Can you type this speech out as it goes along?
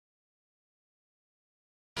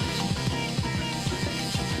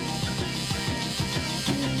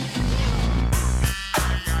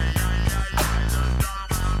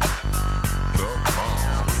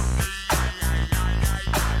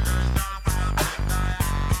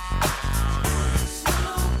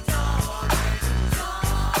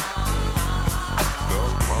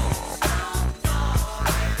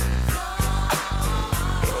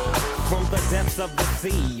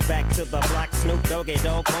back to the block. Snoop Doggy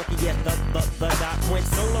Dogg, funky, yes, the doc went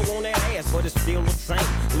solo on that ass, but it's still the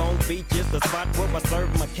same. Long Beach is the spot where I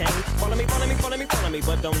serve my cane. Follow me,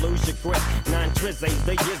 but don't lose your grip. 9 trizz ain't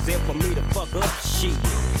the years there for me to fuck up shit.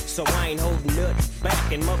 So I ain't holding nothing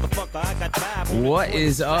back, and motherfucker, I got 5. What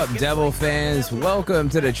is up, Devil fans? Welcome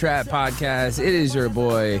to the Trap Podcast. It is your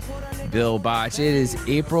boy, Bill Botch. It is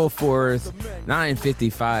April 4th,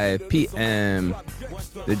 9:55 p.m.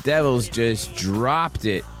 The Devils just dropped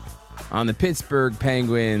it on the Pittsburgh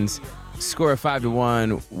Penguins. Score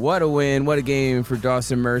 5-1. What a win. What a game for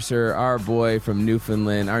Dawson Mercer, our boy from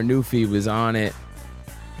Newfoundland. Our Newfie was on it.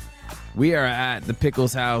 We are at the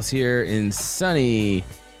Pickles house here in sunny...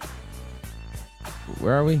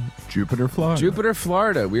 Where are we? Jupiter, Florida. Jupiter,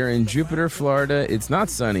 Florida. We are in Jupiter, Florida. It's not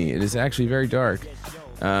sunny. It is actually very dark.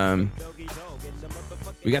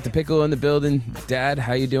 We got the Pickle in the building. Dad,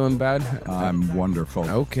 how you doing, bud? I'm wonderful.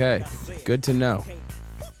 Okay. Good to know.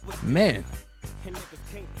 Man.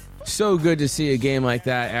 So good to see a game like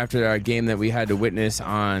that after our game that we had to witness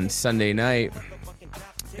on Sunday night.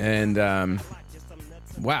 And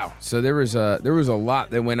wow. So there was a lot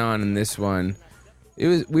that went on in this one.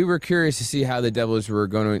 We were curious to see how the Devils were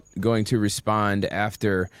going to respond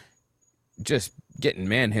after just getting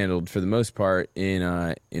manhandled for the most part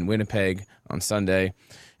in Winnipeg on Sunday,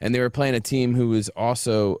 and they were playing a team who was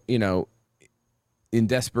also, in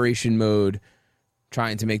desperation mode,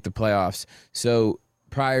 trying to make the playoffs. So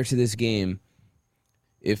prior to this game,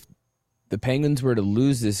 if the Penguins were to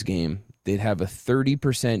lose this game, they'd have a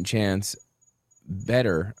 30% chance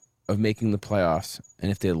better of making the playoffs, and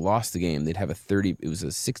if they lost the game, they'd have it was a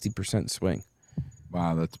 60% swing.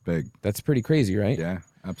 Wow, that's big. That's pretty crazy, right? Yeah,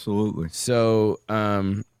 absolutely. So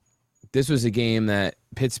this was a game that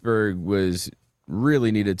Pittsburgh was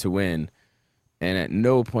really needed to win, and at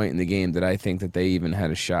no point in the game did I think that they even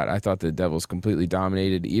had a shot. I thought the Devils completely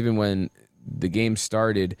dominated. Even when the game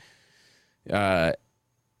started, the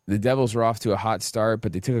Devils were off to a hot start,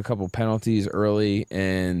 but they took a couple penalties early,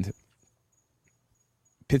 and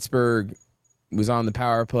Pittsburgh was on the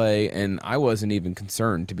power play, and I wasn't even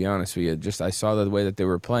concerned, to be honest with you. I saw the way that they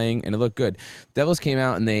were playing, and it looked good. Devils came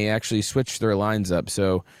out, and they actually switched their lines up.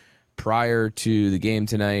 So prior to the game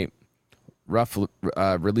tonight, Ruff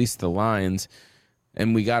released the lines,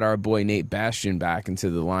 and we got our boy Nate Bastian back into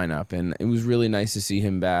the lineup, and it was really nice to see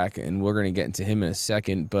him back, and we're going to get into him in a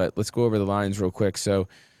second, but let's go over the lines real quick. So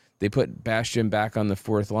they put Bastian back on the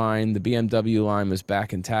fourth line. The BMW line was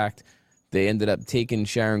back intact. They ended up taking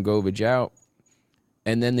Sharon Govich out,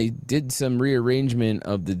 and then they did some rearrangement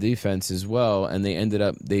of the defense as well, and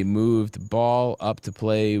they moved Ball up to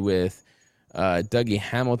play with Dougie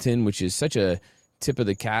Hamilton, which is such a tip of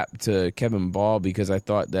the cap to Kevin Ball, because I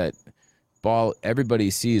thought that Ball, everybody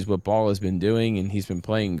sees what Ball has been doing, and he's been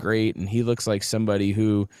playing great, and he looks like somebody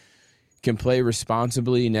who can play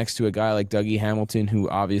responsibly next to a guy like Dougie Hamilton, who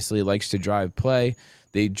obviously likes to drive play.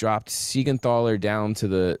 They dropped Siegenthaler down to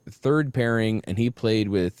the third pairing, and he played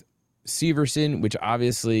with Severson, which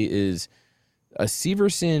obviously is a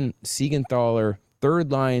Severson-Siegenthaler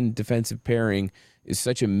third-line defensive pairing is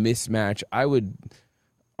such a mismatch. I would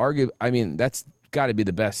argue, that's got to be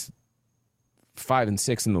the best 5 and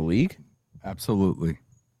 6 in the league. Absolutely.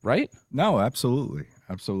 Right? No, absolutely.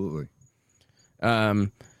 Absolutely.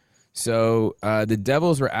 So the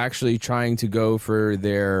Devils were actually trying to go for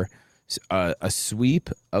their a sweep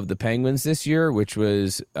of the Penguins this year, which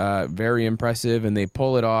was very impressive, and they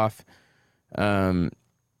pull it off.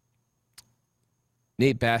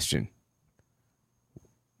 Nate Bastian,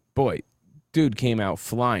 boy, dude came out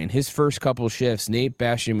flying. His first couple shifts, Nate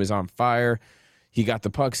Bastian was on fire. He got the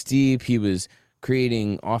pucks deep. He was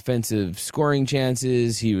creating offensive scoring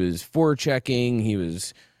chances. He was forechecking. He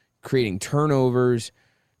was creating turnovers.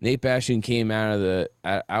 Nate Bastian came out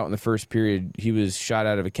in the first period. He was shot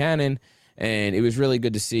out of a cannon, and it was really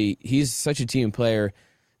good to see. He's such a team player.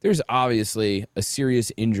 There's obviously a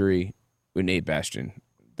serious injury with Nate Bastian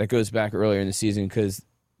that goes back earlier in the season, because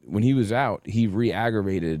when he was out, he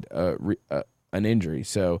re-aggravated an injury.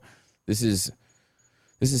 So this is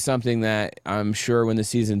something that I'm sure when the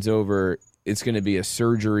season's over, it's going to be a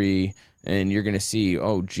surgery, and you're going to see,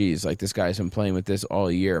 oh, geez, like this guy's been playing with this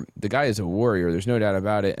all year. The guy is a warrior. There's no doubt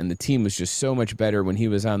about it, and the team was just so much better when he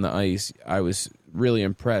was on the ice. I was really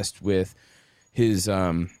impressed with his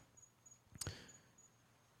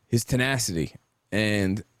tenacity.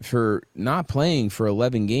 And for not playing for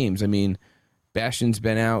 11 games, Bastian's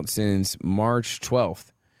been out since March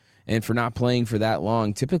 12th. And for not playing for that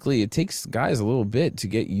long, typically it takes guys a little bit to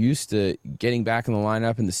get used to getting back in the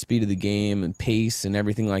lineup and the speed of the game and pace and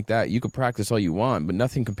everything like that. You could practice all you want, but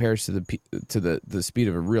nothing compares to the speed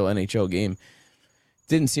of a real NHL game.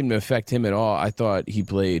 didn't seem to affect him at all. I thought he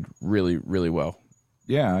played really, really well.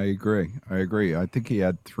 Yeah, I agree. I think he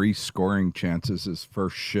had 3 scoring chances his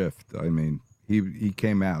first shift. I mean, he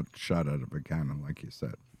came out shot out of a cannon, like you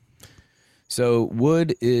said. So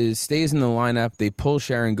Wood stays in the lineup. They pull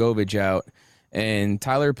Sharon Govich out, and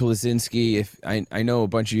Tyler Plazinski. If I know a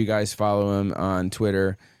bunch of you guys follow him on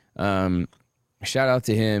Twitter, shout out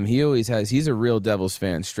to him. He's a real Devils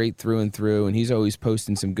fan, straight through and through, and he's always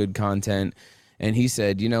posting some good content. And he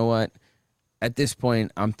said, you know what? At this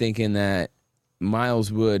point, I'm thinking that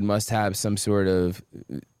Miles Wood must have some sort of,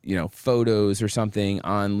 photos or something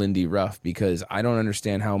on Lindy Ruff, because I don't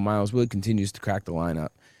understand how Miles Wood continues to crack the lineup.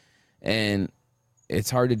 And it's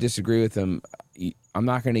hard to disagree with him. I'm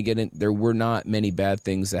not going to get in. There were not many bad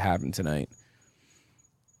things that happened tonight.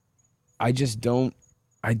 I don't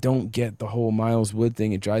get the whole Miles Wood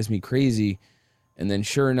thing. It drives me crazy. And then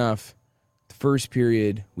sure enough, the first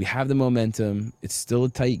period, we have the momentum. It's still a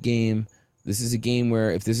tight game. This is a game where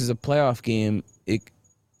if this is a playoff game,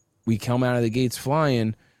 we come out of the gates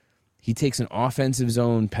flying. He takes an offensive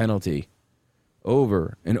zone penalty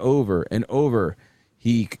over and over and over.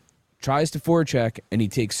 He tries to forecheck, and he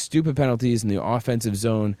takes stupid penalties in the offensive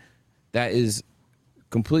zone. That is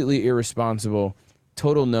completely irresponsible,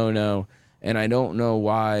 total no-no, and I don't know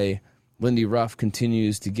why Lindy Ruff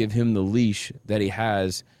continues to give him the leash that he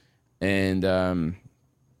has. And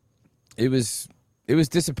it was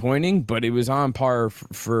disappointing, but it was on par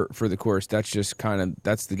for the course. That's just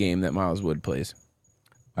that's the game that Miles Wood plays.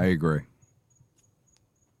 I agree.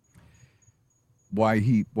 Why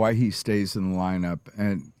he stays in the lineup,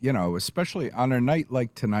 and especially on a night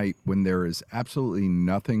like tonight when there is absolutely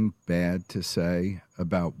nothing bad to say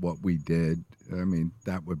about what we did. I mean,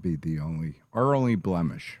 that would be our only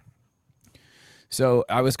blemish. So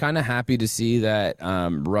I was kind of happy to see that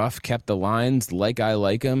Ruff kept the lines like I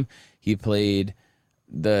like him. He played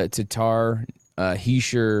the Tatar,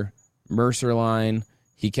 Heischer, Mercer line.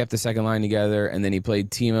 He kept the second line together, and then he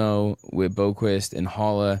played Timo with Boquist and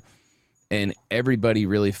Haula, and everybody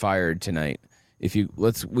really fired tonight.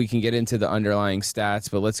 We can get into the underlying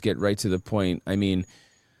stats, but let's get right to the point. I mean,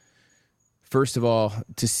 first of all,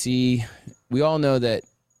 we all know that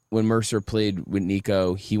when Mercer played with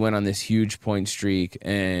Nico, he went on this huge point streak,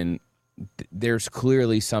 and there's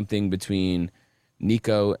clearly something between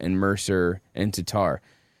Nico and Mercer and Tatar.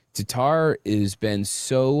 Tatar has been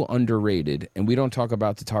so underrated, and we don't talk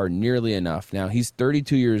about Tatar nearly enough. Now, he's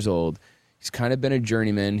 32 years old. He's kind of been a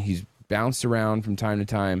journeyman. He's bounced around from time to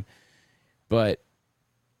time. But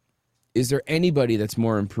is there anybody that's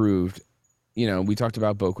more improved? We talked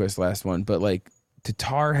about Boquist last one, but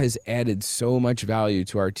Tatar has added so much value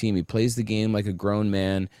to our team. He plays the game like a grown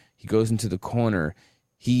man. He goes into the corner.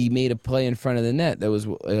 He made a play in front of the net that was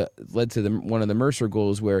led to one of the Mercer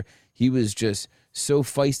goals, where he was just so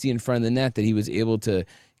feisty in front of the net that he was able to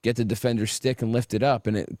get the defender's stick and lift it up,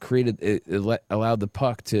 and it allowed the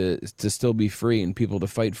puck to still be free and people to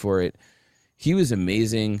fight for it. He was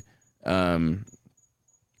amazing, and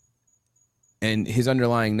his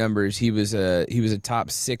underlying numbers. He was a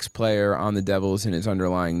top 6 player on the Devils in his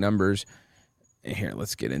underlying numbers. And here,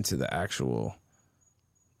 let's get into the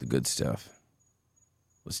good stuff.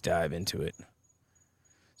 Let's dive into it.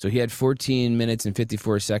 So he had 14 minutes and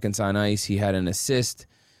 54 seconds on ice. He had an assist,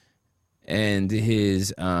 and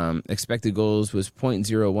his expected goals was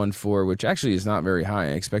 .014, which actually is not very high.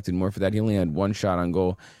 I expected more for that. He only had 1 shot on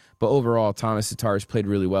goal. But overall, Thomas Tatar has played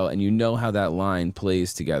really well, and you know how that line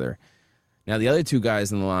plays together. Now, the other 2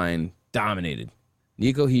 guys in the line dominated.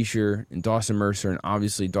 Nico Heischer and Dawson Mercer, and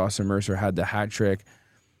obviously Dawson Mercer had the hat trick.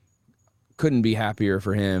 Couldn't be happier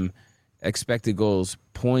for him. Expected goals,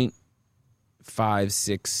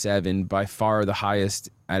 .567, by far the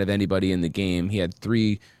highest out of anybody in the game. He had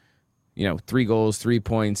 3 goals, 3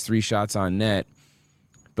 points, 3 shots on net.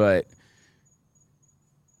 But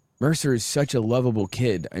Mercer is such a lovable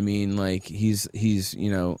kid. I mean, he's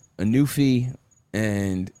a newfie,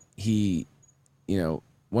 and he,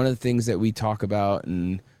 one of the things that we talk about,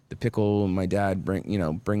 and the pickle and my dad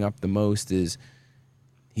bring up the most, is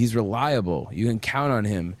he's reliable. You can count on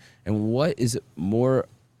him. And what is more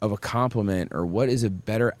of a compliment, or what is a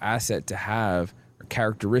better asset to have, or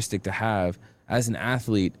characteristic to have as an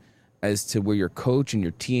athlete, as to where your coach and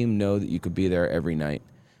your team know that you could be there every night.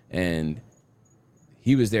 And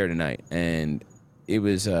he was there tonight, and it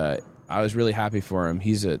was I was really happy for him.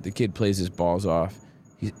 The kid plays his balls off.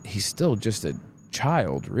 He's still just a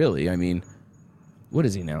child, really. I mean, what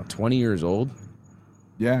is he now, 20 years old?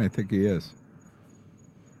 Yeah, I think he is.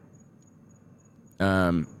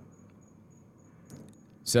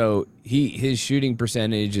 So his shooting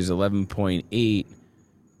percentage is 11.8,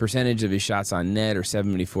 Percentage of his shots on net are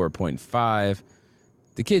 74.5.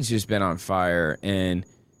 The kid's just been on fire, and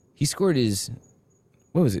he scored his,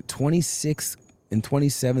 26th and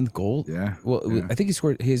 27th goal? Yeah. Well, yeah. I think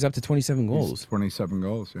he's up to 27 goals. 27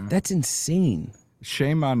 goals, yeah. That's insane.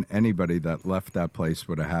 Shame on anybody that left that place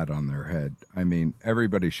with a hat on their head. I mean,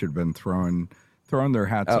 everybody should have been throwing their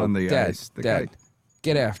hats on the ice. Dad,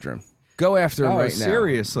 get after him. Go after him right now.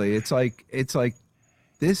 Seriously, it's like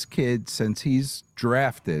this kid, since he's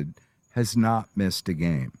drafted, has not missed a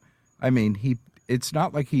game. I mean, it's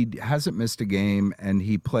not like he hasn't missed a game and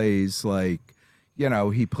he plays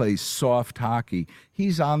he plays soft hockey.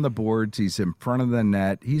 He's on the boards. He's in front of the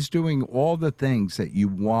net. He's doing all the things that you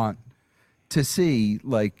want to see,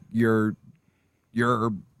 like one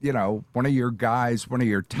of your guys, one of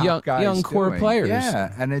your top guys, young core players.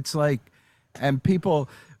 Yeah, and it's like, and people,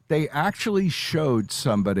 they actually showed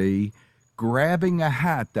somebody grabbing a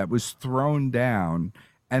hat that was thrown down,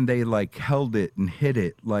 and they like held it and hit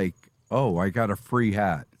it like, oh, I got a free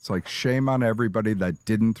hat. It's like, shame on everybody that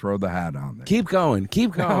didn't throw the hat on there. Keep going.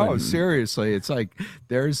 No, seriously, it's like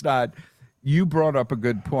there's not. You brought up a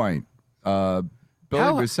good point.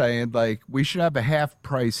 Billy was saying, like, we should have a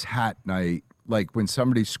half-price hat night, like when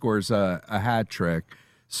somebody scores a hat trick,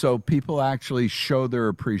 so people actually show their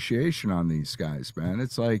appreciation on these guys, man.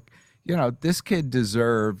 It's like, this kid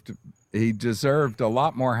deserved a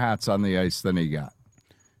lot more hats on the ice than he got.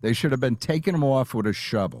 They should have been taking him off with a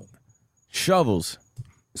shovel. Shovels.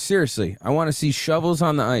 Seriously, I want to see shovels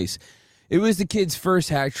on the ice. It was the kid's first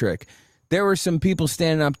hat trick. There were some people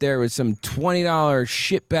standing up there with some $20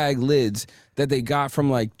 shitbag lids that they got from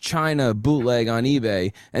like China bootleg on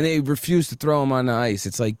eBay, and they refused to throw them on the ice.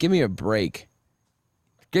 It's like, give me a break.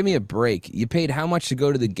 Give me a break. You paid how much to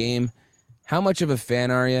go to the game? How much of a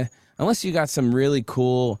fan are you? Unless you got some really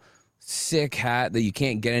cool, sick hat that you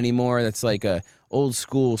can't get anymore, that's like a old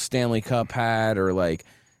school Stanley Cup hat, or like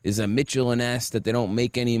is a Mitchell & S that they don't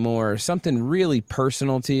make anymore, or something really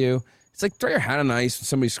personal to you. It's like, throw your hat on the ice when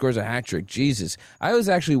somebody scores a hat trick. Jesus. I was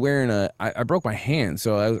actually wearing I broke my hand,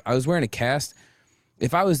 so I was wearing a cast.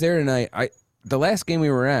 If I was there tonight, the last game we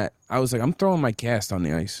were at, I was like, I'm throwing my cast on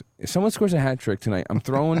the ice. If someone scores a hat trick tonight, I'm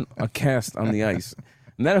throwing a cast on the ice.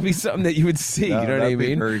 And that'll be something that you would see. You know what I mean? That'd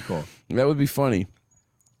be very cool. That would be funny.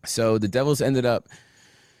 So the Devils ended up,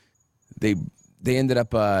 they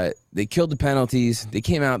killed the penalties. They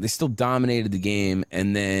came out, they still dominated the game,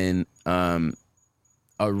 and then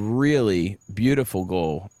a really beautiful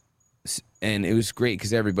goal. And it was great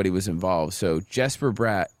because everybody was involved. So Jesper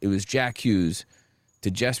Bratt, it was Jack Hughes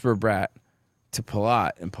to Jesper Bratt to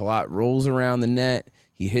Palat, and Palat rolls around the net.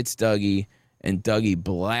 He hits Doggy, and Doggy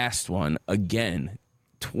blasts one again.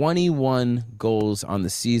 21 goals on the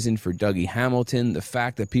season for Dougie Hamilton. The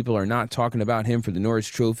fact that people are not talking about him for the Norris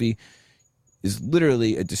Trophy is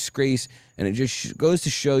literally a disgrace, and it just goes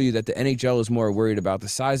to show you that the NHL is more worried about the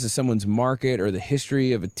size of someone's market or the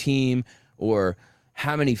history of a team or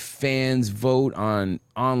how many fans vote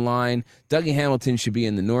online. Dougie Hamilton should be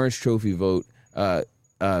in the Norris Trophy vote,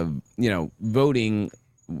 voting,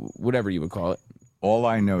 whatever you would call it. All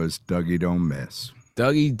I know is Dougie don't miss.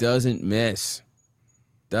 Dougie doesn't miss.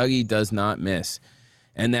 Dougie does not miss.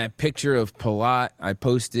 And that picture of Palat I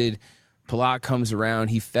posted, Palat comes around.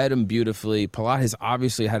 He fed him beautifully. Palat has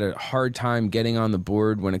obviously had a hard time getting on the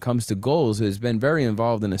board when it comes to goals. He has been very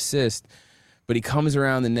involved in assists, but he comes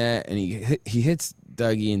around the net and he hits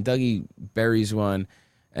Dougie, and Dougie buries one.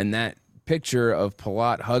 And that picture of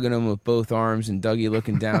Palat hugging him with both arms and Dougie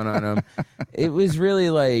looking down on him, it was really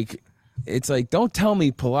like, it's like, don't tell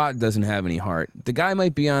me Palat doesn't have any heart. The guy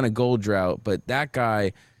might be on a goal drought, but that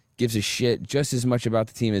guy gives a shit just as much about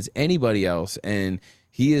the team as anybody else. And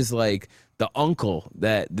he is like the uncle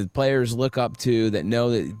that the players look up to, that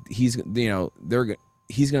know that he's going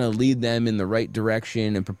to lead them in the right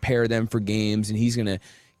direction and prepare them for games. And he's going to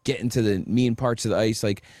get into the mean parts of the ice.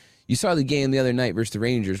 Like, you saw the game the other night versus the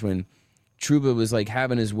Rangers when Trouba was like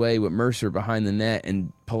having his way with Mercer behind the net,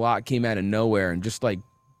 and Palat came out of nowhere and just like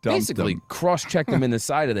basically cross-checked him in the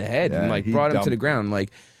side of the head and like brought him to the ground. Like,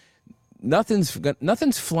 nothing's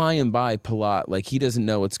flying by Palat. Like, he doesn't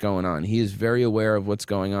know what's going on. He is very aware of what's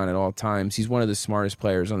going on at all times. He's one of the smartest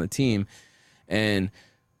players on the team. And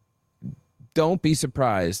don't be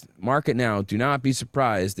surprised. Mark it now. Do not be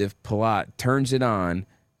surprised if Palat turns it on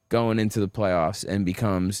going into the playoffs and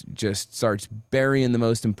starts burying the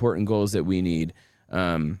most important goals that we need.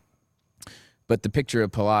 But the picture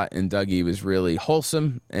of Palat and Dougie was really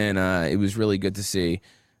wholesome, and it was really good to see.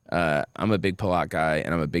 I'm a big Palat guy,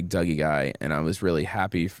 and I'm a big Dougie guy, and I was really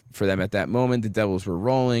happy for them at that moment. The Devils were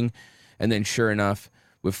rolling, and then sure enough,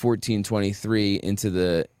 with 14:23 into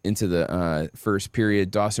the first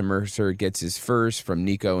period. Dawson Mercer gets his first from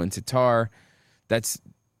Nico and Tatar. That's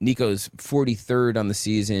Nico's 43rd on the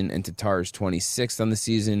season and Tatar's 26th on the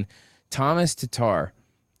season. Thomas Tatar.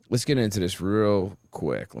 Let's get into this real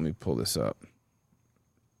quick. Let me pull this up.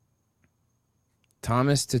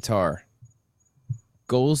 Thomas Tatar.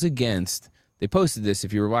 Goals against. They posted this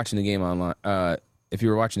if you were watching the game online. If you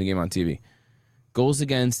were watching the game on TV. Goals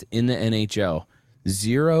against in the NHL.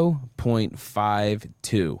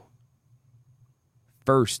 0.52.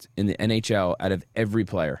 First in the NHL out of every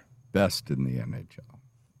player. Best in the NHL.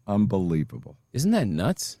 Unbelievable. Isn't that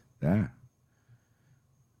nuts? Yeah.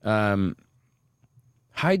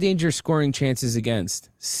 High danger scoring chances against.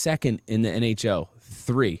 Second in the NHL.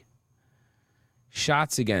 3.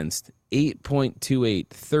 Shots against. 8.28.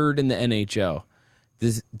 Third in the NHL.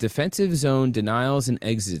 The defensive zone denials and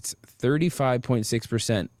exits.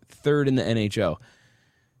 35.6%. Third in the NHL.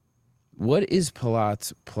 What is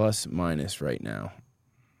Palat's plus minus right now?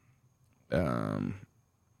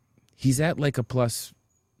 He's at like a plus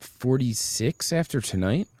 46 after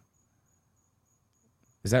tonight.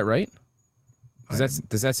 Is that right?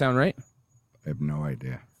 Does that sound right? I have no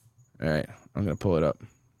idea. All right, I'm going to pull it up.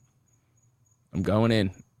 I'm going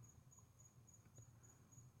in.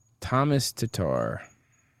 Thomas Tatar.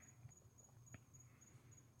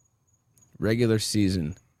 Regular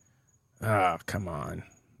season. Ah, come on.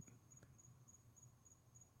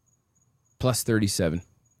 Plus 37.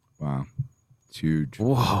 Wow. It's huge.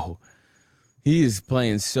 Whoa. He is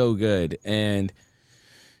playing so good. And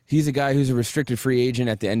he's a guy who's a restricted free agent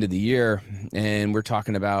at the end of the year. And we're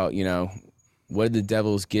talking about, what did the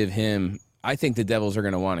Devils give him? I think the Devils are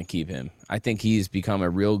going to want to keep him. I think he's become a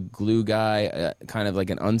real glue guy, kind of like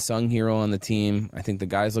an unsung hero on the team. I think the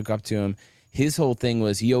guys look up to him. His whole thing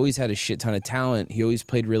was he always had a shit ton of talent. He always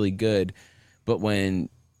played really good. But when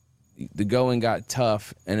the going got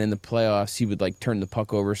tough and in the playoffs, he would like turn the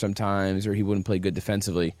puck over sometimes or he wouldn't play good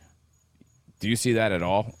defensively. Do you see that at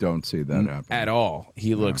all? Don't see that happen. At all.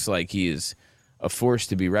 He looks like he is a force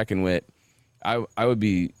to be reckoned with. I would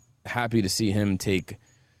be happy to see him take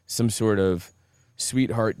some sort of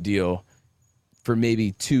sweetheart deal for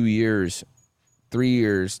maybe 2 years, 3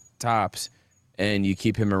 years tops, and you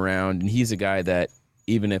keep him around. And he's a guy that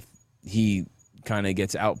even if he kind of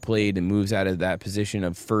gets outplayed and moves out of that position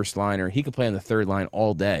of first liner, he could play on the third line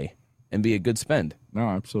all day and be a good spend. No,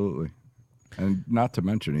 absolutely. And not to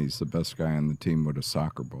mention he's the best guy on the team with a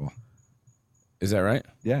soccer ball. Is that right?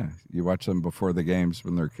 Yeah. You watch them before the games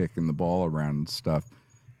when they're kicking the ball around and stuff.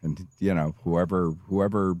 And,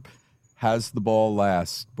 whoever has the ball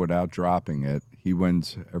last without dropping it, he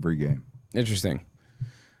wins every game. Interesting.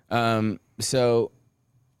 Second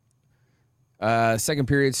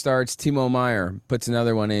period starts. Timo Meier puts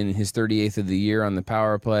another one in, his 38th of the year on the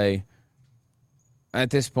power play. At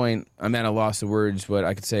this point, I'm at a loss of words what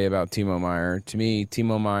I could say about Timo Meier. To me,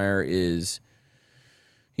 Timo Meier is,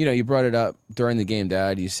 you brought it up during the game,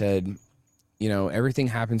 Dad. You said, everything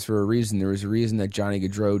happens for a reason. There was a reason that Johnny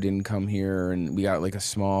Gaudreau didn't come here, and we got like a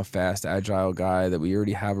small, fast, agile guy that we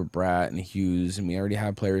already have a Bratt and a Hughes, and we already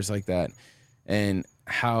have players like that. And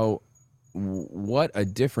what a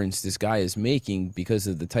difference this guy is making because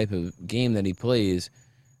of the type of game that he plays.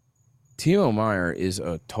 Timo Meier is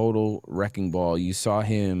a total wrecking ball. You saw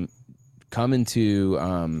him come into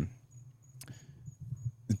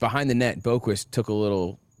behind the net. Boquist took a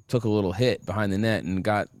little hit behind the net and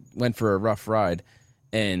went for a rough ride,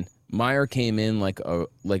 and Meier came in like a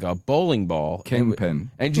bowling ball,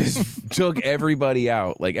 kingpin, and just took everybody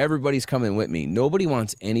out. Like, everybody's coming with me. Nobody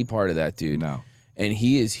wants any part of that dude. No. And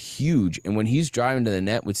he is huge. And when he's driving to the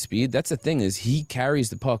net with speed, that's the thing, is he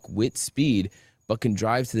carries the puck with speed, but can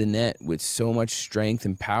drive to the net with so much strength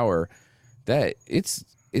and power that it's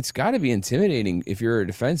got to be intimidating if you're a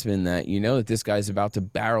defenseman, that that this guy's about to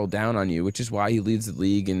barrel down on you, which is why he leads the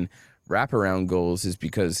league in wraparound goals, is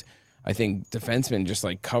because I think defensemen just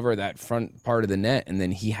like cover that front part of the net, and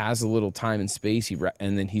then he has a little time and space,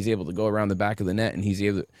 and then he's able to go around the back of the net, and he's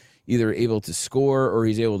either able to score or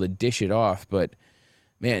he's able to dish it off. But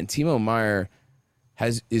man, Timo Meier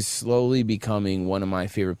is slowly becoming one of my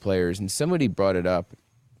favorite players. And somebody brought it up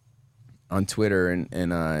on Twitter,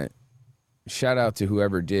 and shout out to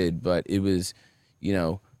whoever did, but it was,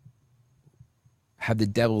 have the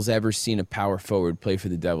Devils ever seen a power forward play for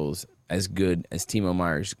the Devils as good as Timo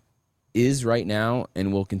Meier is right now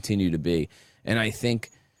and will continue to be? And I think,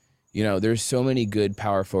 there's so many good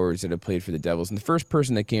power forwards that have played for the Devils. And the first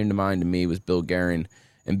person that came to mind to me was Bill Guerin.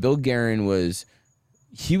 And Bill Guerin was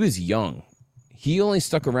young. He only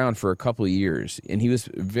stuck around for a couple of years, and he was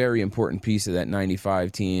a very important piece of that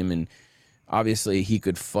 95 team. And Obviously, he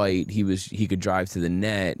could fight. He could drive to the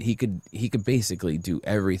net. He could basically do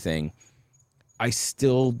everything. I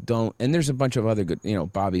still don't. And there's a bunch of other good.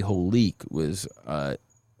 Bobby Holik was a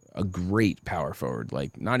great power forward.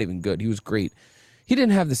 Like, not even good. He was great. He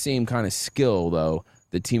didn't have the same kind of skill though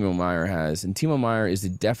that Timo Meier has. And Timo Meier is the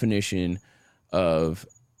definition of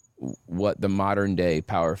what the modern day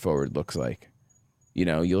power forward looks like. You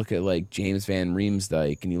look at like James Van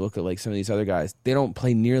Riemsdyk and you look at like some of these other guys, they don't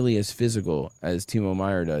play nearly as physical as Timo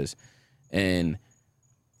Meier does. And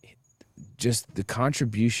just the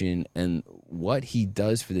contribution and what he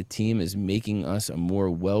does for the team is making us a more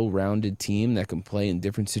well-rounded team that can play in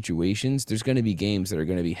different situations. There's going to be games that are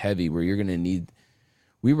going to be heavy where you're going to need.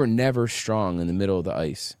 We were never strong in the middle of the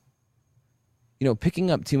ice. Picking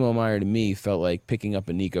up Timo Meier to me felt like picking up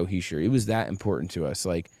a Nico Hischier. It was that important to us.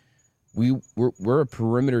 Like, we're a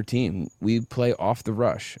perimeter team. We play off the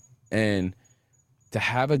rush. And to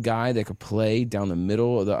have a guy that could play down the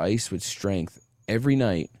middle of the ice with strength every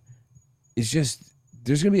night is just,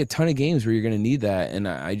 there's going to be a ton of games where you're going to need that. And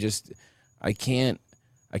I can't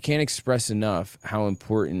express enough how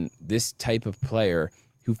important this type of player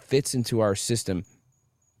who fits into our system.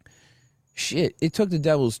 Shit, it took the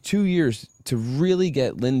Devils 2 years to really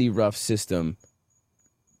get Lindy Ruff's system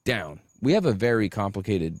down. We have a very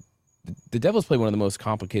complicated. The Devils play one of the most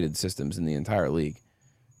complicated systems in the entire league.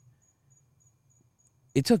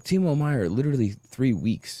 It took Timo Meier literally 3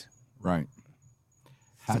 weeks. Right.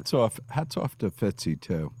 Hats off to Fitzy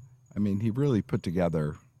too. I mean, he really put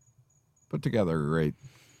together a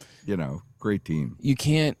great team. You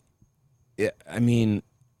can't. I mean,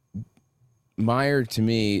 Meier to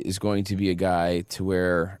me is going to be a guy to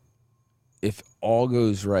where if all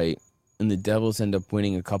goes right and the Devils end up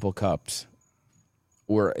winning a couple cups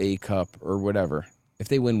or a cup or whatever, if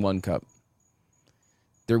they win one cup,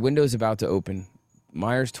 their window's about to open.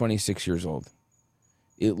 Meier's 26 years old.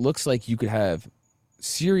 It looks like you could have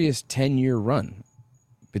serious 10-year run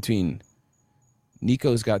between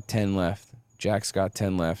Nico's got 10 left, Jack's got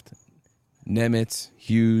 10 left, Nemitz,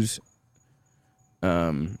 Hughes,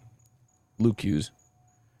 Luke Hughes,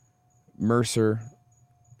 Mercer,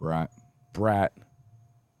 Bratt.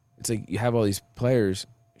 It's like you have all these players.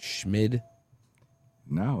 Schmid.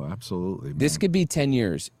 No, absolutely, man. This could be 10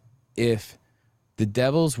 years. If the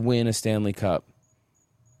Devils win a Stanley Cup,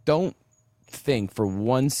 don't think for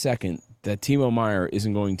 1 second that Timo Meier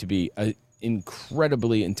isn't going to be an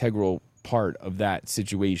incredibly integral part of that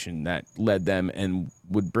situation that led them and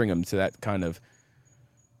would bring them to that kind of,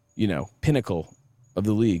 pinnacle of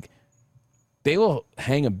the league. They will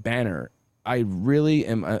hang a banner.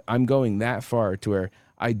 I'm going that far to where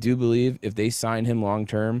I do believe if they sign him long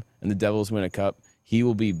term and the Devils win a cup, he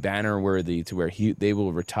will be banner worthy to where they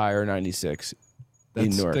will retire 96.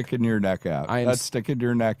 That's sticking your neck out. That's sticking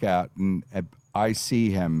your neck out, and I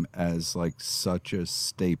see him as like such a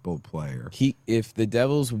staple player. If the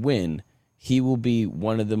Devils win, he will be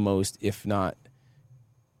one of the most, if not,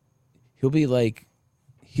 he'll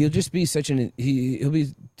just be he'll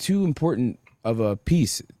be too important of a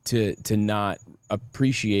piece to not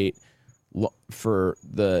appreciate for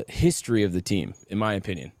the history of the team, in my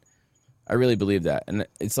opinion. I really believe that. And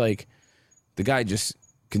it's like the guy just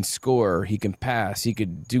can score, he can pass, he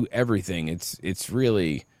could do everything. It's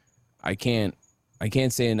really, I can't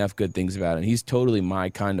say enough good things about him. He's totally my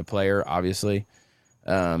kind of player, obviously.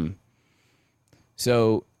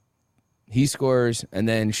 So he scores, and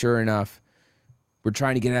then sure enough, we're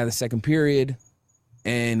trying to get out of the second period,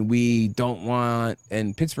 and we don't want,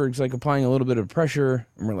 and Pittsburgh's like applying a little bit of pressure,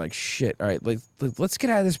 and we're like, shit, all right, let's get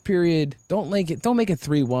out of this period. Don't make it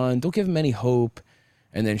 3-1. Don't give him any hope.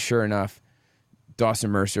 And then sure enough,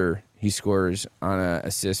 Dawson Mercer, he scores on an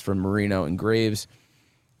assist from Marino and Graves,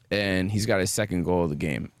 and he's got his second goal of the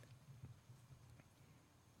game.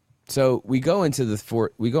 So we go into the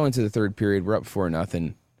third period. We're up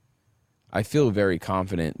 4-0. I feel very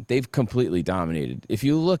confident. They've completely dominated. If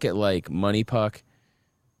you look at like Money Puck,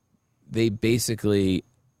 they basically,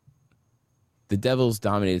 the Devils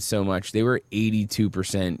dominated so much. They were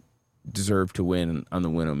 82% deserved to win on the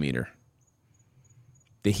win-o-meter.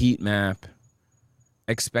 The heat map,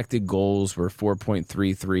 expected goals were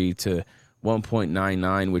 4.33 to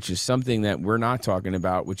 1.99, which is something that we're not talking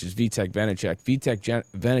about, which is Vitek Vanacek.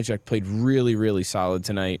 Vanacek played really, really solid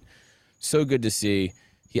tonight. So good to see.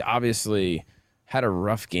 He obviously had a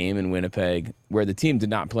rough game in Winnipeg where the team did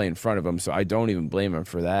not play in front of him, so I don't even blame him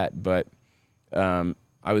for that. But I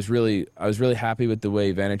was really happy with the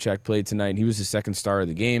way Vanacek played tonight. He was the second star of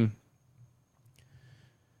the game.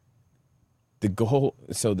 The goal,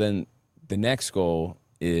 so then the next goal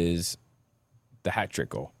is the hat trick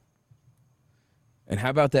goal. And how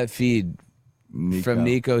about that feed from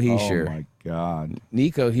Nico Hischier. Oh my God,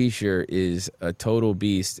 Nico Hischier is a total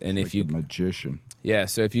beast, and like if you a magician. Yeah,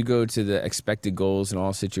 so if you go to the expected goals in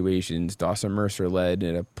all situations, Dawson Mercer led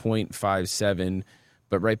at a .57,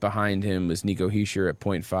 but right behind him was Nico Hischier at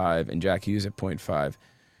 .5 and Jack Hughes at .5.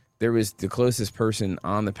 There was the closest person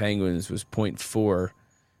on the Penguins was .4.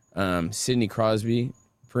 Sidney Crosby,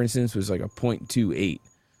 for instance, was like a .28.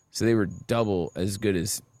 So they were double as good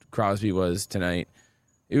as Crosby was tonight.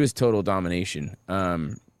 It was total domination.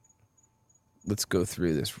 Let's go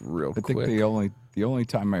through this real quick. I think the only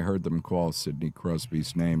time I heard them call Sidney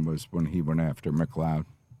Crosby's name was when he went after McLeod.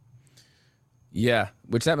 Yeah,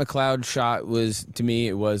 which that McLeod shot was, to me,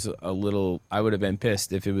 it was a little, I would have been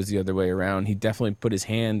pissed if it was the other way around. He definitely put his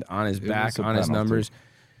hand on his back, on his numbers,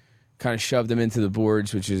 kind of shoved him into the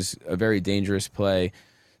boards, which is a very dangerous play.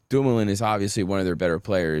 Dumoulin is obviously one of their better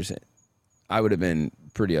players. I would have been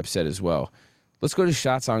pretty upset as well. Let's go to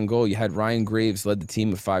shots on goal. You had Ryan Graves led the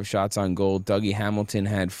team with 5 shots on goal. Dougie Hamilton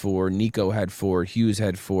had 4. Nico had 4. Hughes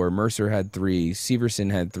had 4. Mercer had 3. Severson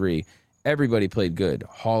had 3. Everybody played good.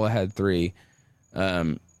 Haula had 3.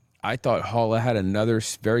 I thought Haula had another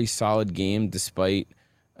very solid game despite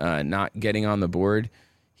not getting on the board.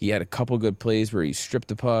 He had a couple good plays where he stripped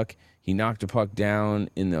the puck. He knocked the puck down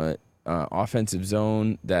in the offensive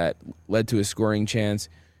zone that led to a scoring chance.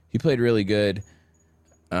 He played really good.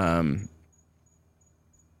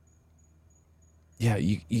 Yeah,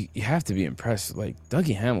 you have to be impressed. Like,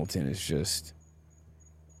 Dougie Hamilton is just...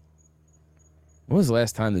 When was the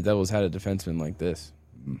last time the Devils had a defenseman like this?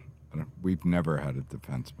 We've never had a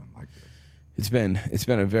defenseman like this. It's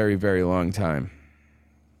been a very, very long time.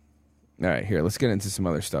 All right, here, let's get into some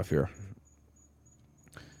other stuff here.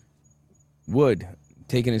 Wood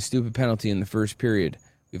taking a stupid penalty in the first period.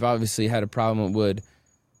 We've obviously had a problem with Wood.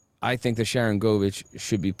 I think that Sharon Govich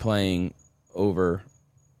should be playing over...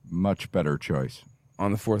 Much better choice.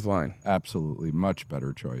 On the fourth line. Absolutely, much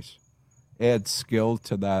better choice. Add skill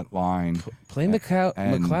to that line. Play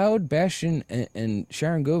McLeod, Bastian, and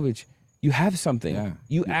Sharon Govich. You have something. Yeah.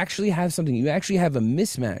 You actually have something. You actually have a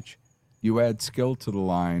mismatch. You add skill to the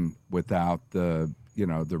line without the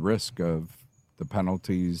risk of the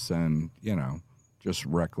penalties and, just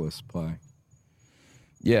reckless play.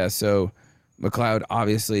 Yeah, so McLeod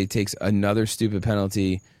obviously takes another stupid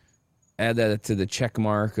penalty. Add that to the check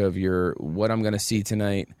mark of what I'm going to see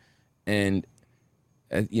tonight. And,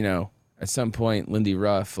 at some point, Lindy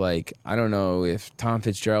Ruff, I don't know if Tom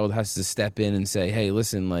Fitzgerald has to step in and say, hey,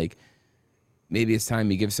 listen, maybe it's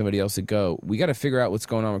time you give somebody else a go. We got to figure out what's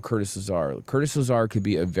going on with Curtis Lazar. Curtis Lazar could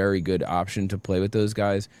be a very good option to play with those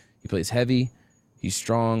guys. He plays heavy. He's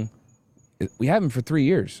strong. We have him for 3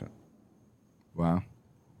 years. Wow.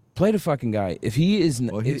 Play the fucking guy. If he is...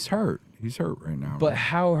 Well, he's hurt. He's hurt right now. But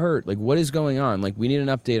how hurt? What is going on? We need an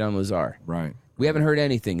update on Lazar. Right. We haven't heard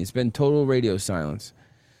anything. It's been total radio silence.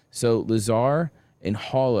 So Lazar and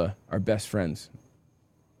Haula are best friends.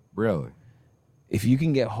 Really? If you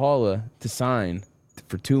can get Haula to sign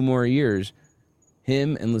for 2 more years,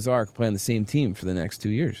 him and Lazar can play on the same team for the next 2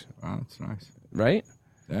 years. Wow, that's nice. Right?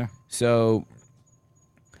 Yeah. So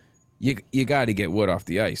you got to get Wood off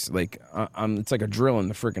the ice. It's like a drill in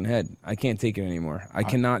the freaking head. I can't take it anymore. I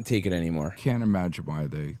cannot take it anymore. Can't imagine why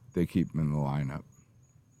they keep him in the lineup.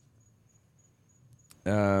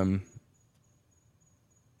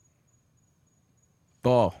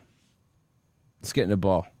 Ball. Let's get into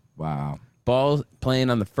Ball. Wow. Ball playing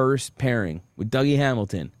on the first pairing with Dougie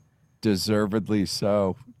Hamilton. Deservedly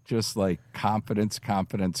so. Just confidence.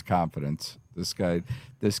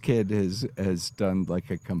 This kid has done a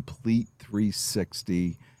complete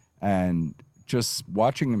 360, and just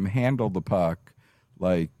watching him handle the puck,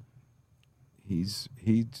 he's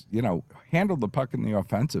handled the puck in the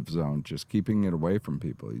offensive zone, just keeping it away from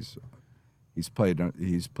people. He's played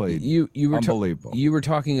you were unbelievable. You were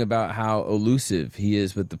talking about how elusive he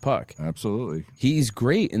is with the puck. Absolutely. He's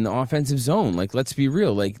great in the offensive zone. Let's be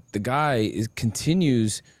real. The guy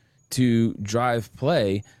continues to drive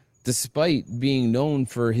play despite being known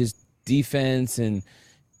for his defense and,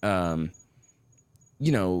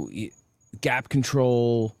 gap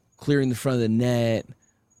control, clearing the front of the net,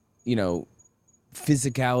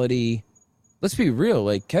 physicality. Let's be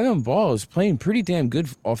real. Kevin Ball is playing pretty damn good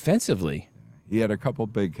offensively. He had a couple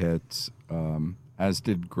big hits, as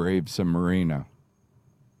did Graves and Marino.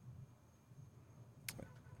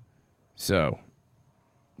 So,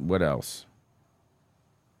 what else?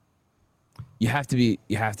 You have to be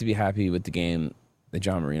happy with the game that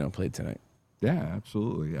John Marino played tonight. Yeah,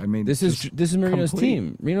 absolutely. I mean, this is Marino's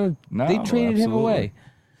team. They traded him away.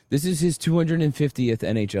 This is his 250th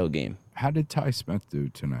NHL game. How did Ty Smith do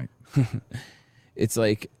tonight? It's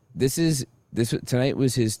this is Tonight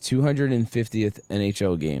was his 250th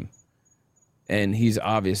NHL game, and he's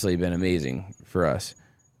obviously been amazing for us.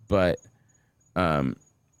 But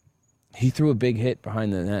he threw a big hit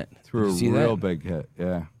behind the net. Threw a real big hit,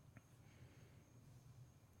 yeah.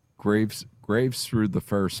 Graves threw the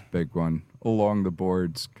first big one along the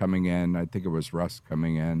boards coming in. I think it was Russ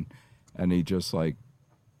coming in, and he just like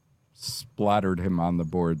splattered him on the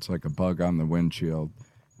boards like a bug on the windshield.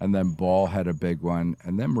 And then Ball had a big one,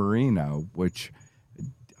 and then Marino, which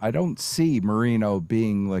I don't see Marino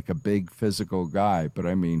being like a big physical guy, but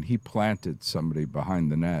I mean, he planted somebody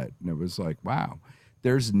behind the net, and it was like, wow,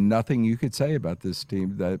 there's nothing you could say about this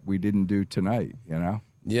team that we didn't do tonight, you know?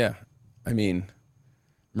 Yeah. I mean,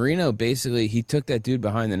 Marino basically, he took that dude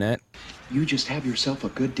behind the net. You just have yourself a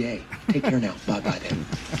good day. Take care now. Bye-bye then.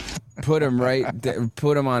 Put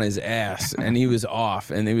him on his ass, and he was off,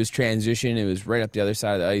 and it was transition. It was right up the other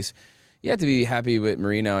side of the ice. You have to be happy with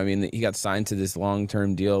Marino. I mean, he got signed to this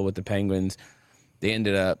long-term deal with the Penguins.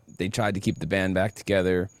 They tried to keep the band back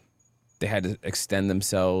together. They had to extend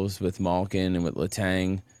themselves with Malkin and with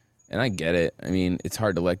Letang, and I get it. I mean, it's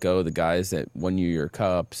hard to let go of the guys that won you your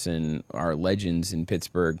cups and are legends in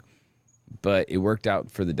Pittsburgh, but it worked out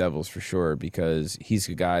for the Devils for sure because he's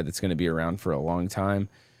a guy that's going to be around for a long time.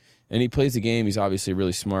 And he plays the game. He's obviously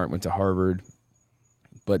really smart, went to Harvard.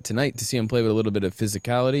 But tonight, to see him play with a little bit of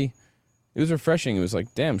physicality, it was refreshing. It was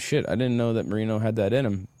like, damn, shit, I didn't know that Marino had that in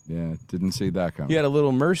him. Yeah, didn't see that coming. He had a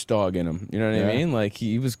little Merc dog in him. You know what I mean? Like,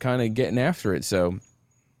 he was kind of getting after it. So,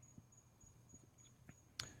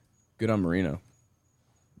 good on Marino.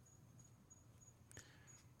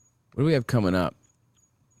 What do we have coming up?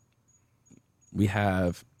 We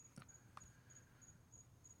have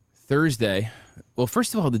Thursday. Well,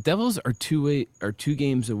 first of all, the Devils are two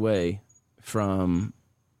games away from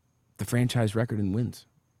the franchise record in wins.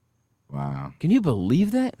 Wow. Can you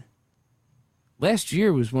believe that? Last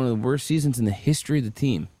year was one of the worst seasons in the history of the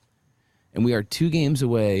team. And we are 2 games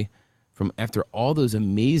away from, after all those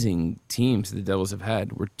amazing teams the Devils have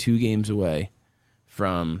had, we're 2 games away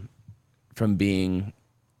from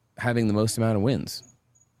having the most amount of wins.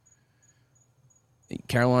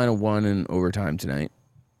 Carolina won in overtime tonight.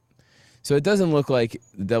 So it doesn't look like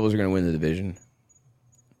the Devils are going to win the division.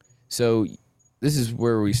 So this is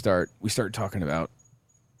where we start. We start talking about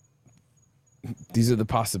these are the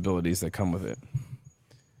possibilities that come with it.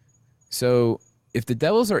 So if the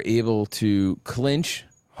Devils are able to clinch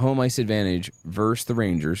home ice advantage versus the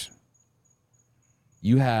Rangers,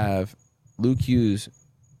 you have Luke Hughes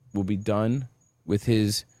will be done with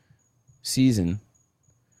his season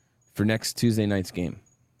for next Tuesday night's game.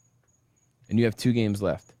 And you have 2 games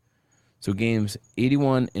left. So games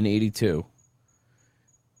 81 and 82,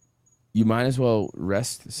 you might as well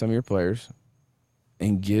rest some of your players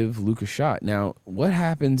and give Luke a shot. Now, what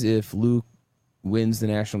happens if Luke wins the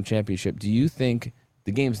national championship? Do you think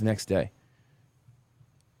the game's next day?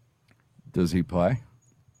 Does he play?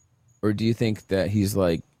 Or do you think that he's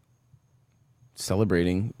like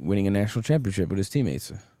celebrating winning a national championship with his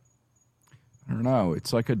teammates? I don't know.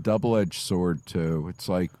 It's like a double-edged sword, too. It's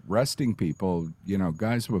like resting people, you know,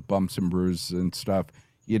 guys with bumps and bruises and stuff,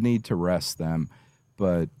 you need to rest them.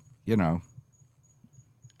 But, you know,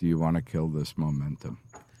 do you want to kill this momentum?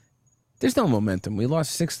 There's no momentum. We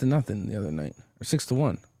lost 6-0 the other night, or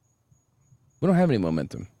 6-1. We don't have any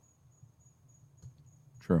momentum.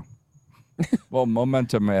 True. Well,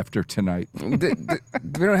 momentum after tonight. We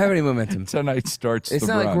don't have any momentum. Tonight starts It's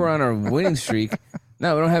the not run. like we're on our winning streak.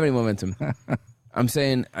 No, we don't have any momentum. I'm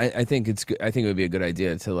saying I think it's good. I think it would be a good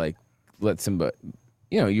idea to like let somebody,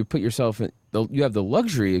 you know, you put yourself in. You have the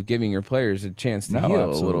luxury of giving your players a chance to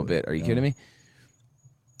heal a little bit. Are you kidding me?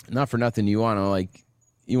 Not for nothing. You want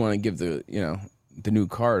to give the new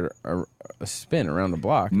card a spin around the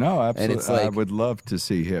block. No, absolutely. And it's like, I would love to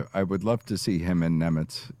see him. I would love to see him and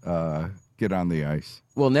Nemitz get on the ice.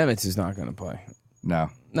 Well, Nemitz is not going to play. No,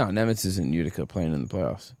 Nemitz is in Utica playing in the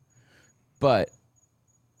playoffs. But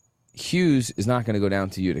Hughes is not going to go down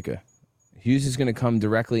to Utica. Hughes is going to come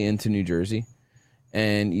directly into New Jersey.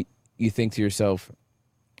 And you think to yourself,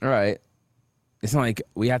 all right, it's not like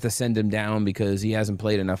we have to send him down because he hasn't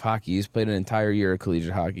played enough hockey. He's played an entire year of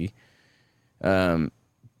collegiate hockey. You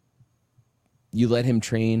let him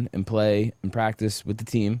train and play and practice with the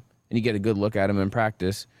team, and you get a good look at him in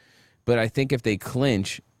practice. But I think if they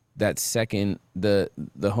clinch that second, the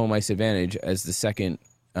home ice advantage as the second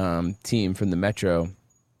team from the Metro,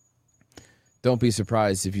 don't be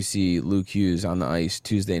surprised if you see Luke Hughes on the ice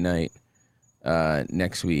Tuesday night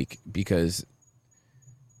next week, because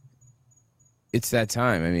it's that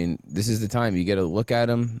time. I mean, this is the time you get a look at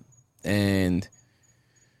him, and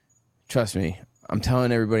trust me, I'm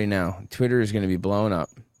telling everybody now, Twitter is going to be blown up.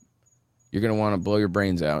 You're going to want to blow your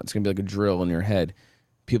brains out. It's going to be like a drill in your head.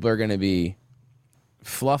 People are going to be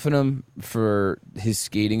fluffing him for his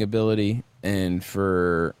skating ability and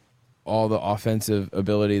for all the offensive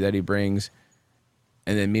ability that he brings.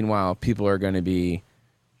 And then meanwhile, people are going to be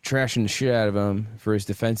trashing the shit out of him for his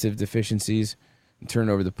defensive deficiencies and turning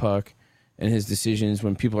over the puck and his decisions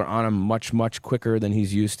when people are on him much, much quicker than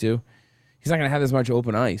he's used to. He's not going to have as much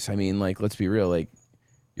open ice. I mean, like, let's be real. Like,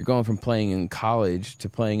 you're going from playing in college to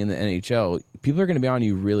playing in the NHL. People are going to be on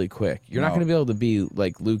you really quick. You're not going to be able to be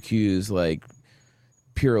like Luke Hughes, like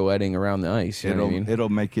pirouetting around the ice. You know what I mean? It'll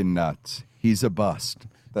make you nuts. He's a bust.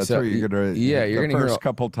 That's where you're gonna. Yeah, you're the gonna first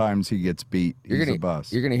couple times he gets beat. He's a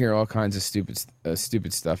bust. You're gonna hear all kinds of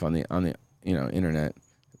stupid stuff on the internet,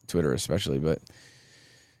 Twitter especially. But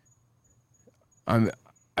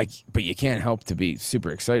but you can't help to be super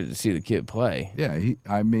excited to see the kid play. Yeah,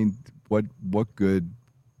 I mean, what good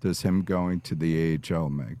does him going to the AHL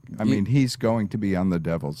make? I mean, he's going to be on the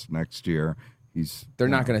Devils next year. They're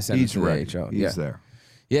not going to send him to the AHL. He's there.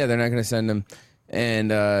 Yeah, they're not going to send him. And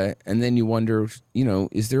then you wonder,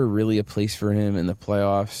 is there really a place for him in the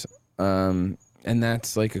playoffs? And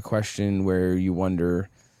that's like a question where you wonder.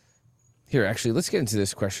 Here, actually, let's get into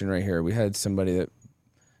this question right here. We had somebody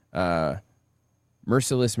that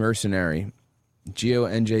Merciless Mercenary,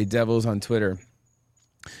 GONJ Devils on Twitter.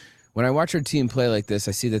 When I watch our team play like this,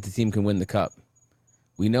 I see that the team can win the cup.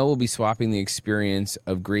 We know we'll be swapping the experience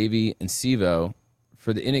of Gravy and Sivo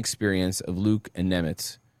for the inexperience of Luke and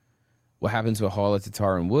Nemitz. What happens with Hall,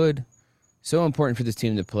 Tatar, and Wood? So important for this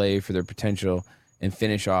team to play for their potential and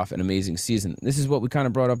finish off an amazing season. This is what we kind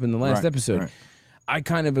of brought up in the last episode. Right. I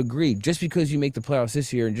kind of agree. Just because you make the playoffs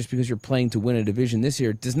this year and just because you're playing to win a division this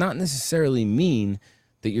year does not necessarily mean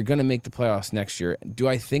that you're going to make the playoffs next year. Do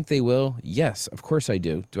I think they will? Yes, of course I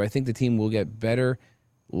do. Do I think the team will get better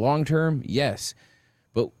long-term? Yes.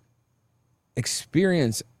 But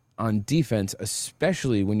experience on defense,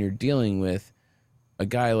 especially when you're dealing with a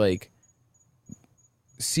guy like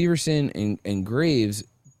Severson and Graves,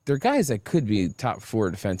 they're guys that could be top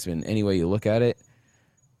 4 defensemen any way you look at it.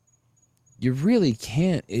 You really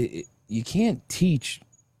can't. You can't teach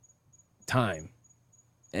time,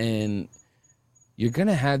 and you're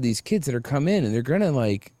gonna have these kids that are come in and they're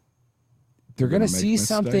gonna see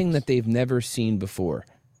something that they've never seen before,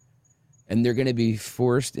 and they're gonna be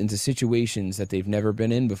forced into situations that they've never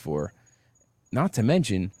been in before. Not to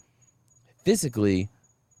mention, physically,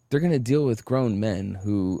 they're gonna deal with grown men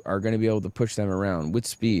who are gonna be able to push them around with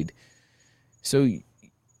speed. So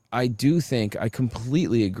I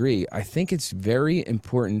completely agree. I think it's very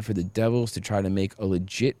important for the Devils to try to make a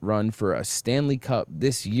legit run for a Stanley Cup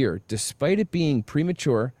this year. Despite it being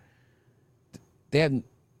premature, they had,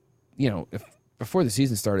 before the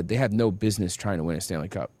season started, they had no business trying to win a Stanley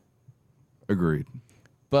Cup. Agreed.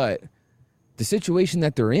 But the situation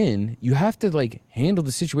that they're in, you have to, handle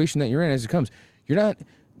the situation that you're in as it comes. They're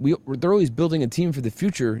always building a team for the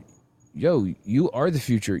future. Yo, you are the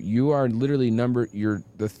future. You are literally you're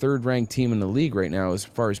the 3rd ranked team in the league right now as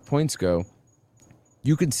far as points go.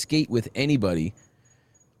 You can skate with anybody,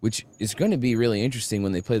 which is going to be really interesting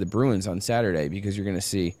when they play the Bruins on Saturday, because you're going to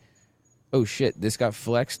see, oh shit, this got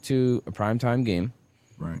flexed to a primetime game.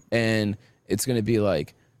 Right. And it's going to be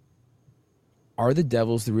like, are the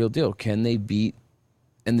Devils the real deal? Can they beat?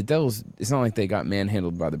 And the Devils, it's not like they got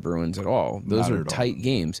manhandled by the Bruins at all. Those are tight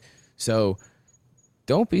games. So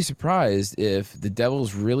don't be surprised if the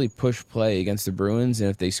Devils really push play against the Bruins and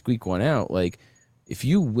if they squeak one out. If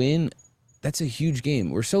you win, that's a huge game.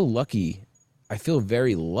 We're so lucky. I feel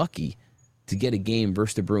very lucky to get a game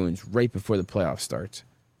versus the Bruins right before the playoff starts.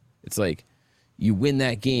 It's like you win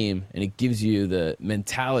that game and it gives you the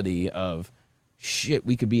mentality of, shit,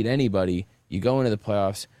 we could beat anybody. You go into the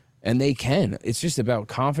playoffs and they can. It's just about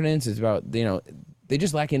confidence. It's about, they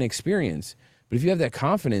just lack in experience. But if you have that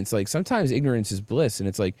confidence, sometimes ignorance is bliss. And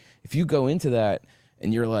it's like, if you go into that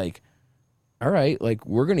and you're like, all right,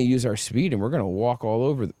 we're going to use our speed and we're going to walk all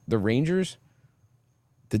over the Rangers.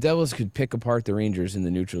 The Devils could pick apart the Rangers in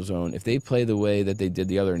the neutral zone. If they play the way that they did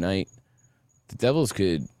the other night, the Devils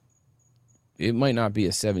it might not be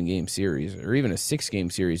a 7-game series or even a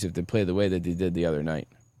 6-game series if they play the way that they did the other night.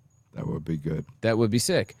 That would be good. That would be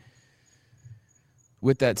sick.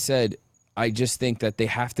 With that said, I just think that they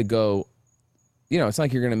have to go. It's not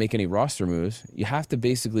like you're going to make any roster moves. You have to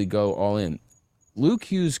basically go all in. Luke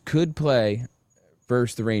Hughes could play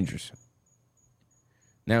versus the Rangers.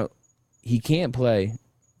 Now, he can't play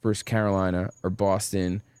versus Carolina or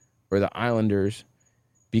Boston or the Islanders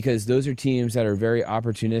because those are teams that are very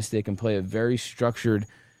opportunistic and play a very structured.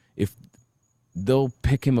 If they'll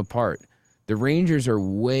pick him apart. The Rangers are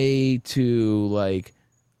way too like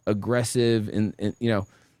aggressive, and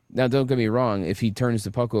now don't get me wrong. If he turns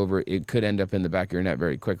the puck over, it could end up in the back of your net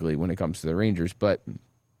very quickly when it comes to the Rangers. But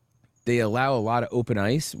they allow a lot of open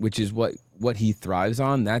ice, which is what he thrives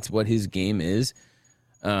on. That's what his game is.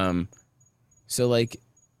 So like,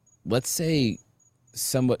 let's say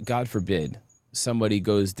God forbid, somebody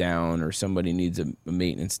goes down or somebody needs a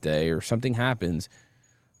maintenance day or something happens.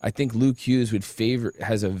 I think Luke Hughes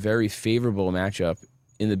has a very favorable matchup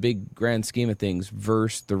in the big grand scheme of things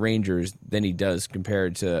versus the Rangers than he does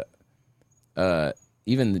compared to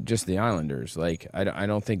even just the Islanders. Like, I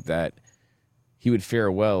don't think that he would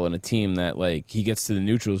fare well in a team that, like, he gets to the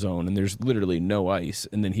neutral zone and there's literally no ice,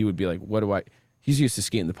 and then he would be like, he's used to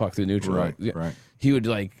skating the puck through the neutral zone. Right. He would,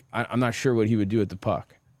 like, I'm not sure what he would do with the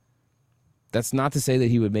puck. That's not to say that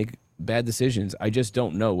he would make bad decisions. I just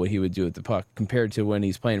don't know what he would do with the puck compared to when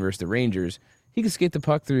he's playing versus the Rangers. He could skate the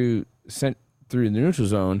puck through the neutral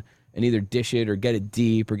zone and either dish it or get it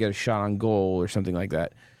deep or get a shot on goal or something like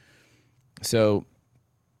that. So,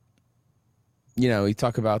 you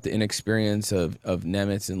talk about the inexperience of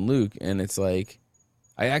Nemitz and Luke, and it's like,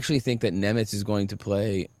 I actually think that Nemitz is going to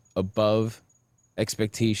play above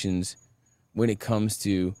expectations when it comes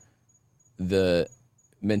to the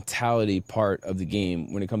mentality part of the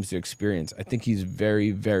game, when it comes to experience. I think he's a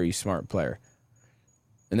very, very smart player.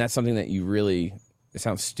 And that's something that it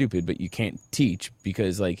sounds stupid, but you can't teach,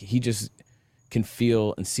 because like, he just can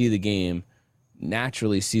feel and see the game,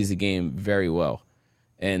 naturally sees the game very well.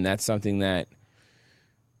 And that's something that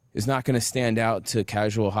is not going to stand out to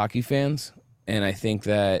casual hockey fans. And I think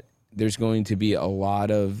that there's going to be a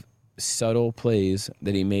lot of subtle plays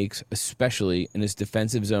that he makes, especially in his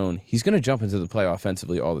defensive zone. He's going to jump into the play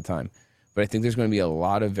offensively all the time, but I think there's going to be a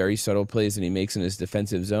lot of very subtle plays that he makes in his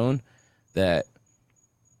defensive zone that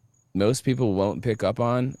most people won't pick up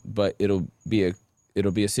on, but it'll be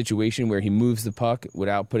a situation where he moves the puck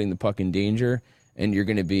without putting the puck in danger, and you're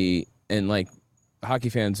going to be, and like, hockey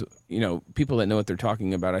fans, people that know what they're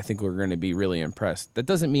talking about, I think we're going to be really impressed. That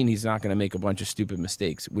doesn't mean he's not going to make a bunch of stupid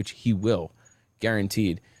mistakes, which he will,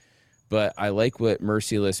 guaranteed. But I like what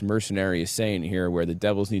Merciless Mercenary is saying here, where the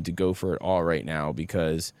Devils need to go for it all right now,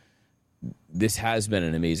 because this has been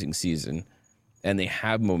an amazing season and they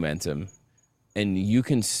have momentum, and you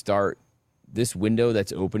can start this window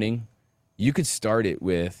that's opening. You could start it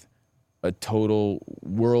with a total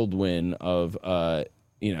whirlwind of,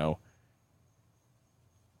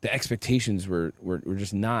 the expectations were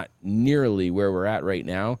just not nearly where we're at right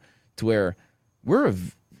now, to where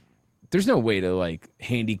there's no way to like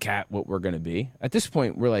handicap what we're going to be. At this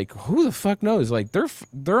point, we're like, who the fuck knows? Like,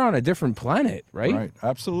 they're on a different planet, right? Right,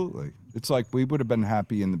 absolutely. It's like, we would have been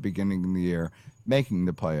happy in the beginning of the year making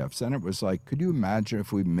the playoffs, and it was like, could you imagine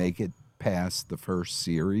if we make it past the first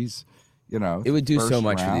series? It would do so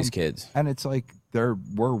much for these kids. And it's like,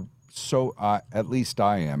 we're so, at least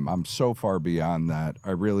I'm so far beyond that.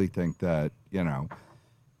 I really think that,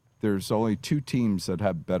 there's only two teams that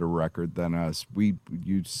have better record than us. You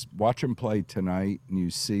watch them play tonight, and you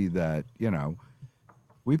see that,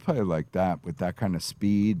 we play like that with that kind of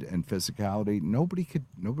speed and physicality.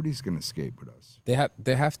 Nobody's going to skate with us.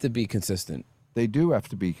 They have to be consistent. They do have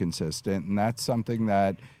to be consistent, and that's something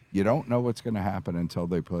that you don't know what's going to happen until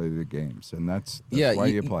they play the games, and that's why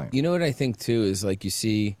you play. You know what I think too is, like, you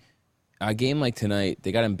see a game like tonight,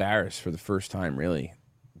 they got embarrassed for the first time really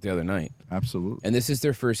the other night. Absolutely. And this is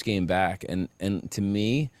their first game back, and to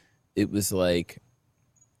me, it was like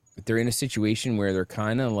they're in a situation where they're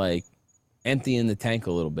kind of like emptying the tank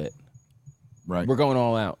a little bit. Right. We're going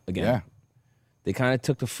all out again. Yeah. They kind of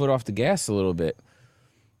took the foot off the gas a little bit.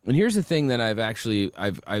 And here's the thing that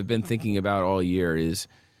I've been thinking about all year is,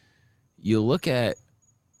 you look at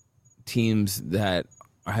teams that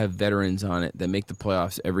have veterans on it that make the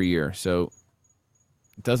playoffs every year. So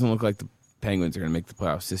it doesn't look like the Penguins are going to make the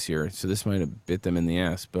playoffs this year. So this might have bit them in the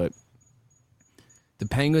ass. But the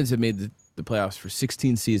Penguins have made the playoffs for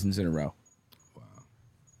 16 seasons in a row. Wow.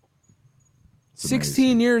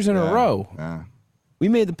 16 years in a row. Yeah. We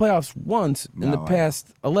made the playoffs once in the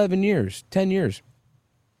past 11 years, 10 years.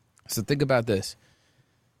 So think about this.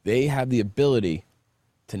 They have the ability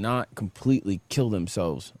to not completely kill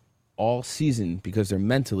themselves all season because they're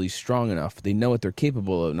mentally strong enough. They know what they're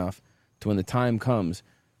capable of enough to, when the time comes,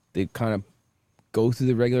 they kind of go through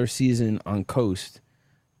the regular season on coast,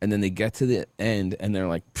 and then they get to the end and they're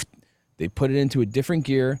like, they put it into a different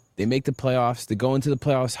gear. They make the playoffs. They go into the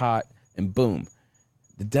playoffs hot, and boom.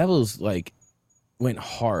 The Devils like went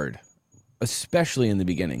hard, especially in the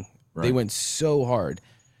beginning. Right. They went so hard,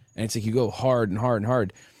 and it's like you go hard and hard and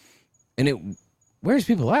hard, and it wears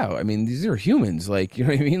people out. I mean, these are humans, like, you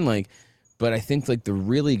know what I mean? Like, But I think like the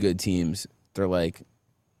really good teams, they're like,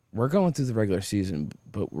 we're going through the regular season,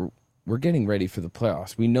 but we're getting ready for the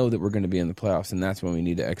playoffs. We know that we're going to be in the playoffs, and that's when we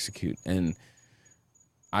need to execute. And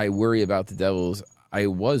I worry about the Devils. I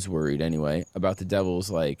was worried anyway about the Devils.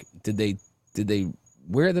 Like, did they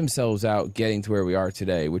wear themselves out getting to where we are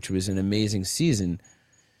today, which was an amazing season?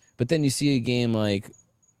 But then you see a game like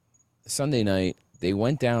Sunday night, they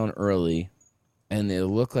went down early, and they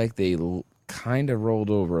look like they kind of rolled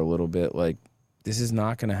over a little bit. Like, this is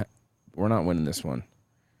not going to we're not winning this one.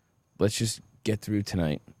 Let's just get through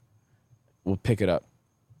tonight. We'll pick it up.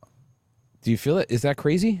 Do you feel it? Is that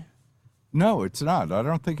crazy? No, it's not. I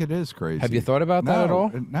don't think it is crazy. Have you thought about that at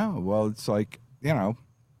all? No. Well, it's like,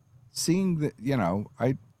 seeing that,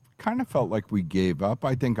 I kind of felt like we gave up.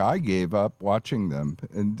 I think I gave up watching them.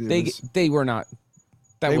 And they were not.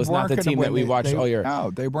 That was not the team that we watched all year.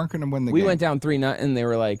 No, they weren't going to win the game. We went down 3-0. They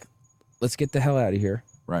were like, let's get the hell out of here.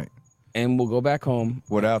 Right. And we'll go back home.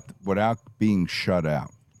 Without being shut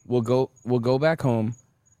out. We'll go back home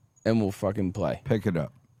and we'll fucking play. Pick it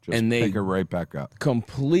up. Just and they pick it right back up.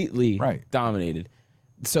 Completely dominated.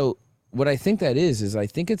 So what I think that is I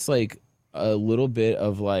think it's like a little bit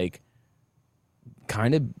of like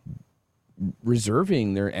kind of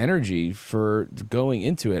reserving their energy for going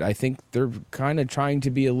into it. I think they're kind of trying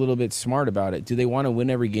to be a little bit smart about it. Do they want to win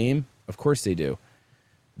every game? Of course they do.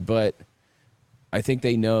 But I think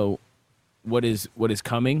they know what is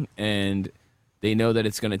coming, and they know that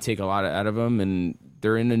it's going to take a lot out of them, and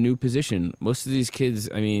they're in a new position. Most of these kids,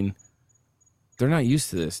 I mean, they're not used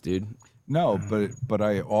to this, dude. No, but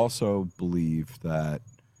I also believe that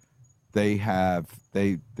they're of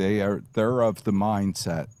the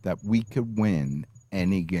mindset that we could win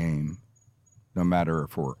any game, no matter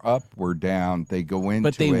if we're up, we're down. They go into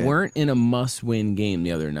it. But they weren't in a must-win game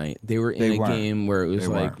the other night. They were in a game where it was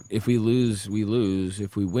like, if we lose, we lose.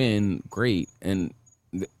 If we win, great. And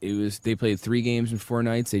they played 3 games in 4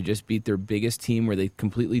 nights. They just beat their biggest team where they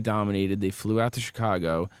completely dominated. They flew out to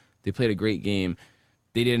Chicago. They played a great game.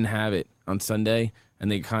 They didn't have it on Sunday,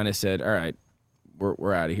 and they kind of said, all right,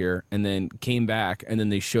 we're out of here, and then came back, and then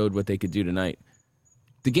they showed what they could do tonight.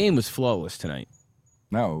 The game was flawless tonight.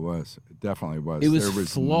 No, it was. It definitely was. It was there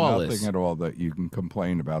was flawless. Nothing at all that you can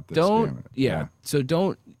complain about this game. Yeah. So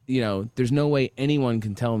don't, there's no way anyone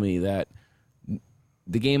can tell me that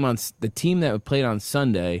the game on the team that played on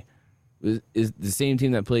Sunday is the same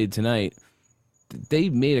team that played tonight. They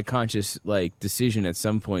made a conscious decision at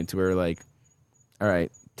some point to where all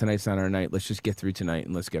right, tonight's not our night. Let's just get through tonight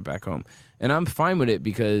and let's get back home. And I'm fine with it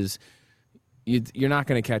because you're not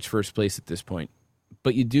going to catch first place at this point.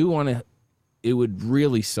 But you do want to. It would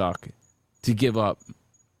really suck to give up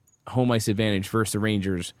home ice advantage versus the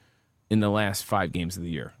Rangers in the last 5 games of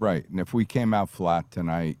the year. Right. And if we came out flat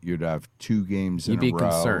tonight, you'd have 2 games in a row. You'd be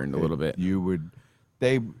concerned a little bit.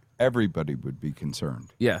 Everybody would be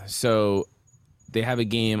concerned. Yeah. So they have a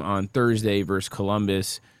game on Thursday versus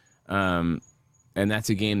Columbus. And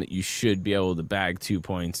that's a game that you should be able to bag 2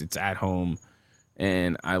 points. It's at home.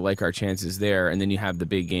 And I like our chances there. And then you have the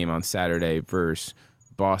big game on Saturday versus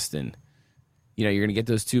Boston. You're going to get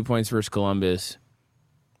those 2 points versus Columbus.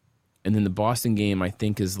 And then the Boston game, I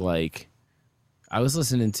think, is I was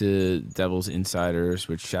listening to Devils Insiders,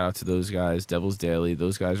 which shout out to those guys, Devils Daily.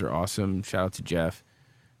 Those guys are awesome. Shout out to Jeff.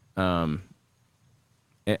 Dave,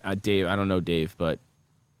 I don't know Dave, but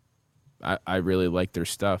I really like their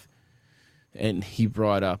stuff. And he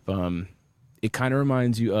brought up, it kind of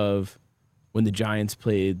reminds you of when the Giants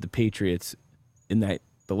played the Patriots in the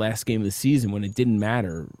last game of the season when it didn't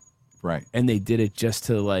matter. Right. And they did it just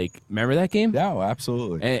to remember that game? Yeah,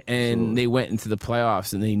 absolutely. And absolutely. They went into the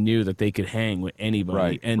playoffs and they knew that they could hang with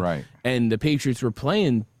anybody. And the Patriots were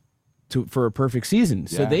playing for a perfect season.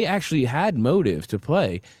 So they actually had motive to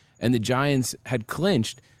play. And the Giants had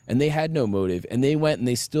clinched and they had no motive. And they went and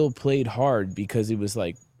they still played hard because it was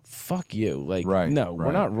fuck you. We're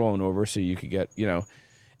not rolling over so you could get,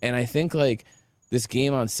 And I think this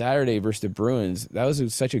game on Saturday versus the Bruins, that was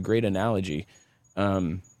such a great analogy.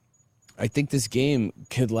 I think this game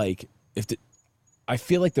could I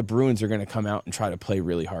feel like the Bruins are going to come out and try to play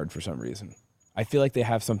really hard for some reason. I feel like they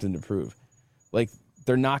have something to prove.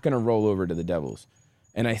 They're not going to roll over to the Devils.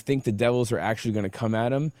 And I think the Devils are actually going to come at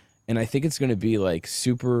them. And I think it's going to be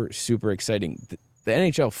super, super exciting. The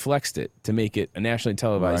NHL flexed it to make it a nationally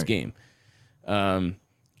televised game. And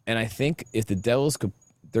I think if the Devils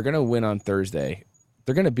they're going to win on Thursday.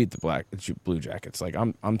 They're going to beat the Blue Jackets.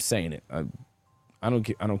 I'm saying it. I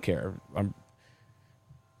don't care.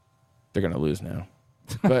 They're gonna lose now,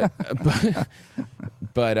 but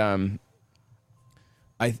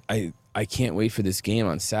I can't wait for this game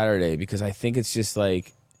on Saturday because I think it's just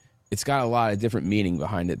it's got a lot of different meaning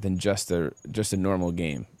behind it than just a normal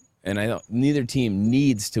game. And neither team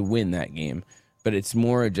needs to win that game, but it's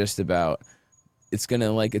more just about it's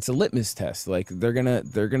a litmus test. Like they're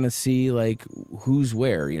gonna see like who's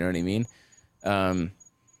where. You know what I mean? And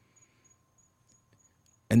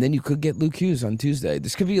then you could get Luke Hughes on Tuesday.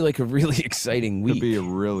 This could be like a really exciting week. Could be a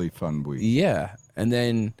really fun week. Yeah, and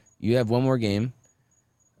then you have one more game.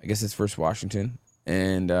 I guess it's versus Washington,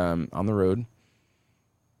 and on the road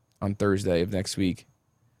on Thursday of next week,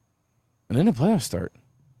 and then the playoffs start.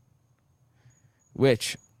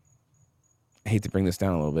 Which I hate to bring this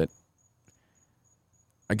down a little bit.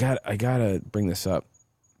 I gotta bring this up.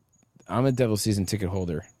 I'm a Devils season ticket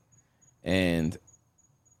holder, and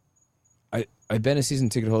I've been a season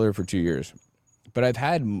ticket holder for 2 years, but I've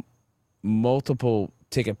had multiple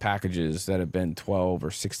ticket packages that have been 12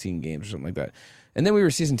 or 16 games or something like that. And then we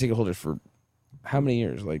were season ticket holders for how many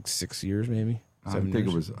years? Like 6 years, maybe? I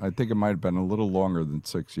think it might have been a little longer than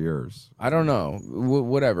 6 years. I don't know.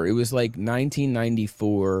 Whatever. It was like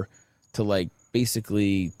 1994 to like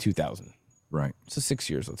basically 2000. Right. So 6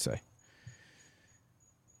 years, let's say.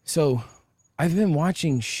 So I've been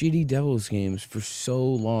watching shitty Devils games for so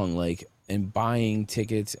long, like, and buying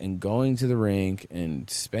tickets and going to the rink and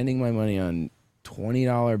spending my money on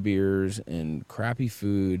 $20 beers and crappy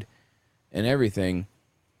food and everything.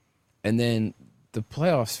 And then the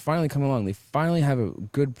playoffs finally come along. They finally have a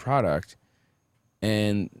good product,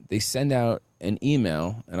 and they send out an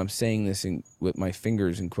email, and I'm saying this with my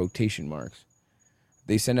fingers in quotation marks.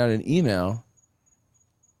 They send out an email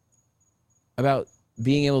about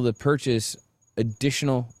being able to purchase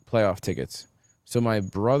additional playoff tickets. So my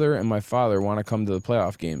brother and my father want to come to the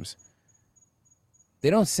playoff games. They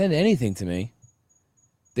don't send anything to me.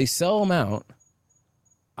 They sell them out.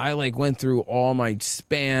 I like went through all my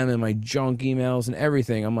spam and my junk emails and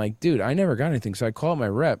everything. I'm like, dude, I never got anything. So I call my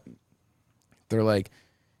rep. They're like,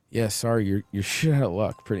 yeah, sorry, you're shit out of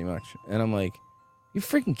luck, pretty much. And I'm like, you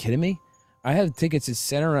freaking kidding me? I have tickets at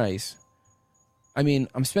center ice. I mean,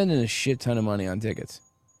 I'm spending a shit ton of money on tickets.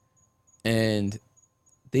 And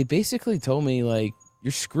they basically told me, like,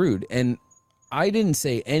 you're screwed. And I didn't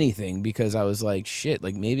say anything because I was like, shit,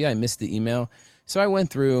 like maybe I missed the email. So I went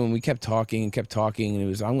through and we kept talking. And it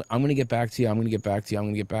was, I'm going to get back to you. I'm going to get back to you. I'm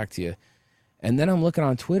going to get back to you. And then I'm looking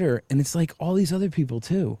on Twitter and it's like all these other people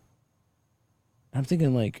too. And I'm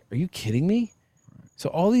thinking, like, are you kidding me? So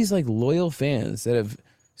all these like loyal fans that have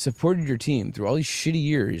supported your team through all these shitty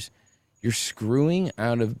years, you're screwing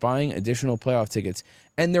out of buying additional playoff tickets.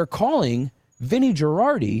 And they're calling Vinny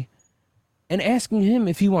Girardi and asking him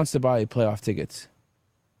if he wants to buy playoff tickets.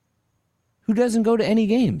 Who doesn't go to any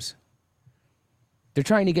games? They're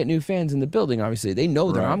trying to get new fans in the building, obviously. They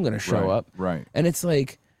know that I'm going to show up. Right. And it's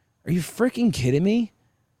like, are you freaking kidding me?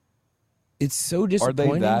 It's so disappointing.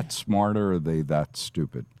 Are they that smart or are they that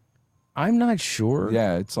stupid? I'm not sure.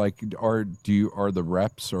 Yeah, it's like, are the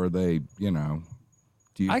reps, or are they,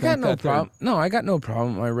 do you I think got no that problem. No, I got no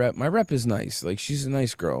problem with my rep. My rep is nice. Like, she's a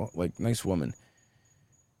nice girl, like, nice woman.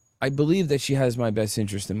 I believe that she has my best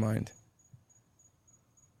interest in mind.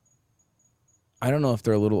 I don't know if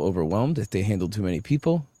they're a little overwhelmed, if they handle too many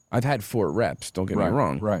people. I've had 4 reps, don't get me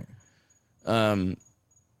wrong. Right.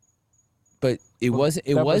 But it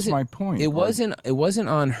wasn't my point. It wasn't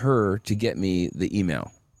on her to get me the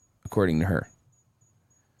email, according to her.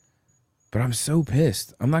 But I'm so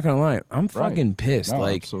pissed. I'm not going to lie. I'm fucking pissed. No,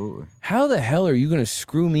 like, absolutely. How the hell are you going to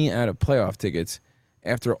screw me out of playoff tickets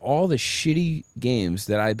after all the shitty games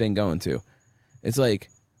that I've been going to? It's like,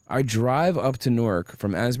 I drive up to Newark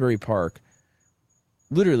from Asbury Park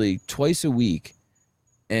literally twice a week,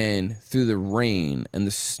 and through the rain and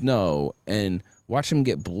the snow, and watch them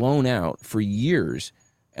get blown out for years.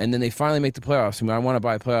 And then they finally make the playoffs, and I want to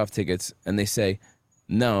buy playoff tickets, and they say,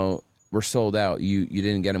 no, we're sold out. You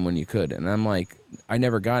didn't get them when you could. And I'm like, I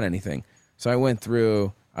never got anything. So I went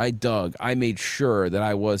through, I dug, I made sure that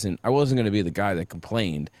I wasn't going to be the guy that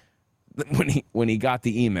complained when he got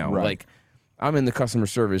the email. Right. Like, I'm in the customer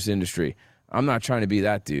service industry. I'm not trying to be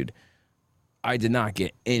that dude. I did not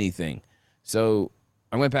get anything. So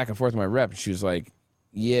I went back and forth with my rep, and she was like,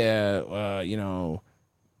 yeah,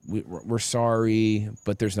 we're sorry,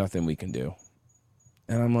 but there's nothing we can do.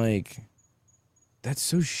 And I'm like, that's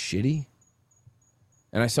so shitty.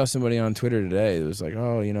 And I saw somebody on Twitter today that was like,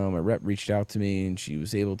 oh, my rep reached out to me and she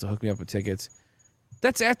was able to hook me up with tickets.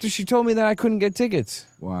 That's after she told me that I couldn't get tickets.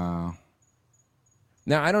 Wow.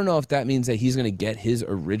 Now, I don't know if that means that he's going to get his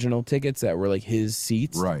original tickets that were like his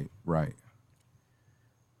seats. Right.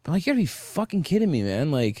 But like, you gotta be fucking kidding me, man.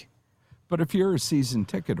 Like, but if you're a season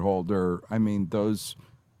ticket holder, I mean,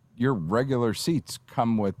 your regular seats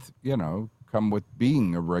come with come with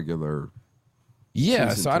being a regular.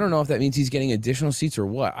 Yeah, so I don't know if that means he's getting additional seats or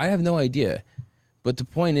what. I have no idea. But the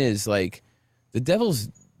point is, like, the Devils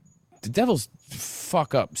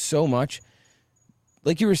fuck up so much.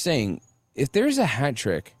 Like you were saying, if there's a hat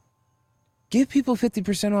trick, give people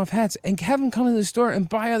 50% off hats and have them come to the store and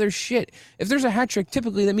buy other shit. If there's a hat trick,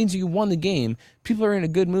 typically that means you won the game. People are in a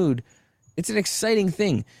good mood. It's an exciting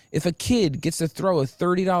thing. If a kid gets to throw a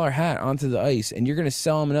 $30 hat onto the ice and you're going to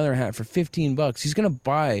sell him another hat for $15, he's going to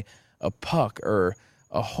buy a puck or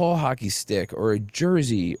a whole hockey stick or a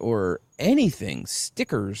jersey or anything,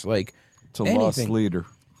 stickers, like It's a anything. lost leader.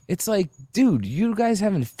 It's like, dude, you guys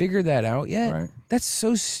haven't figured that out yet? Right. That's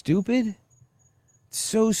so stupid.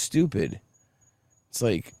 So stupid. It's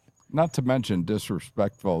like, not to mention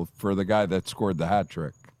disrespectful for the guy that scored the hat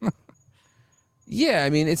trick. yeah, I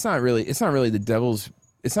mean, it's not really the Devils.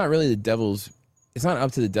 It's not really the Devils. It's not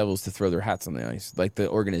up to the Devils to throw their hats on the ice, like the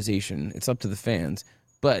organization. It's up to the fans.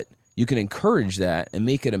 But you can encourage that and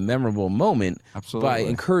make it a memorable moment. Absolutely. By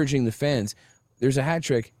encouraging the fans. There's a hat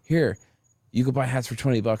trick here. You could buy hats for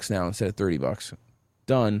 $20 now instead of $30.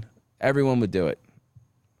 Done. Everyone would do it.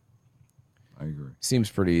 I agree. Seems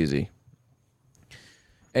pretty easy.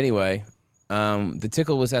 Anyway, the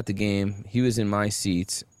Tickle was at the game. He was in my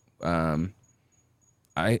seats. I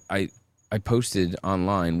posted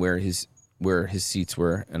online where his seats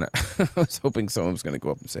were, and I was hoping someone was going to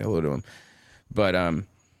go up and say hello to him. But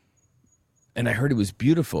and I heard it was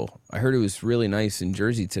beautiful. I heard it was really nice in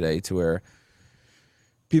Jersey today, to where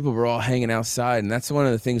people were all hanging outside, and that's one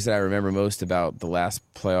of the things that I remember most about the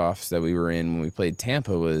last playoffs that we were in when we played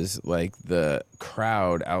Tampa, was like the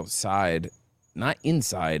crowd outside. Not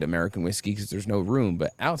inside American Whiskey because there's no room,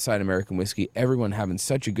 but outside American Whiskey, everyone having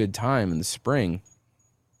such a good time in the spring.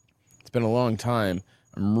 It's been a long time.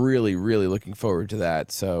 I'm really, really looking forward to that.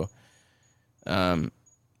 So, yeah,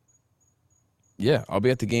 I'll be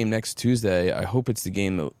at the game next Tuesday. I hope it's the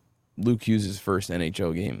game that Luke Hughes' first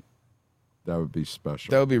NHL game. That would be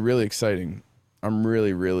special. That would be really exciting. I'm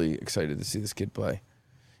really, really excited to see this kid play.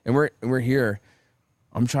 And we're here.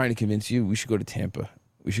 I'm trying to convince you we should go to Tampa.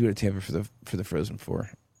 We should go to Tampa for the Frozen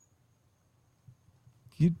Four.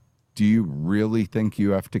 Do you really think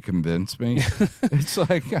you have to convince me? It's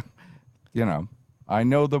like, I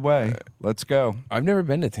know the way. Let's go. I've never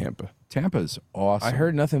been to Tampa. Tampa's awesome. I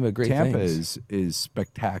heard nothing but great Tampa things. is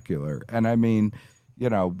spectacular. And I mean,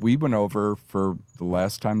 we went over for the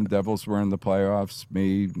last time the Devils were in the playoffs.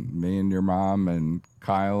 Me and your mom and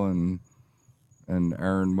Kyle and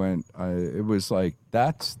Aaron went. It was like,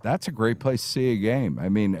 that's a great place to see a game. I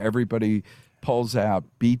mean, everybody pulls out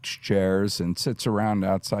beach chairs and sits around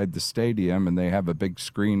outside the stadium, and they have a big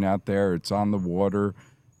screen out there. It's on the water.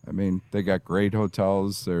 I mean, they got great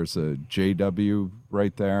hotels. There's a JW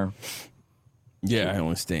right there. Yeah, I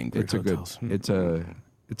only stay in great hotels. It's a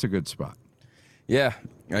good spot. Yeah,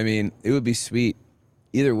 I mean, it would be sweet.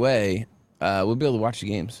 Either way, we'll be able to watch the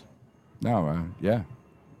games. No, yeah.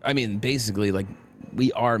 I mean, basically, like,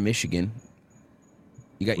 we are Michigan.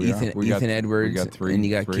 You got Ethan Edwards, and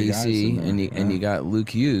you got Casey, and you got Luke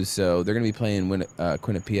Hughes. So they're going to be playing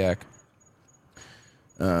Quinnipiac.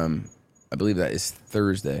 I believe that is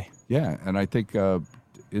Thursday. Yeah, and I think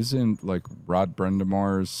isn't like Rod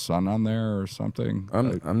Brendamore's son on there or something?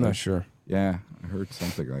 I'm not sure. Yeah, I heard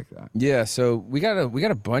something like that. Yeah, so we got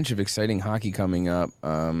a bunch of exciting hockey coming up.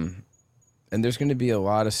 And there's going to be a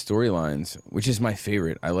lot of storylines, which is my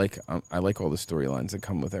favorite. I like all the storylines that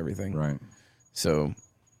come with everything. Right. So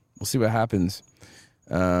we'll see what happens.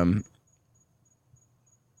 In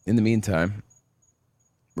the meantime,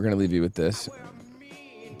 we're going to leave you with this.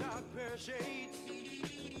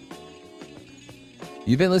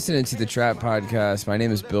 You've been listening to the Trap Podcast. My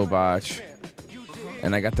name is Bill Botch,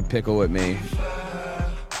 and I got the pickle with me.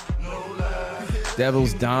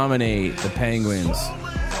 Devils dominate the Penguins.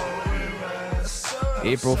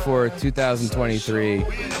 April 4th, 2023.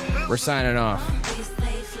 We're signing off.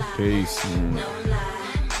 Peace.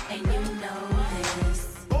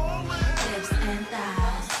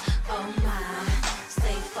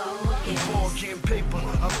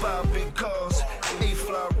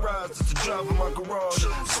 Driving my garage,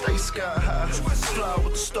 stay sky high, fly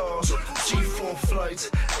with the stars, G4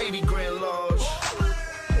 flights, 80 grand large.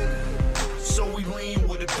 So we lean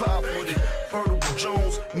with it, pop with it. Vertical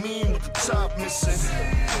Jones, mean with the top missing.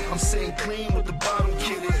 I'm sitting clean with the bottom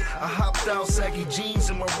kitted. I hopped out, saggy jeans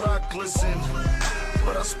and my rock glisten.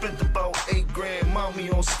 But I spent about 8 grand, mount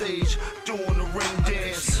me on stage, doing the ring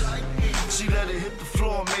dance. She let it hit the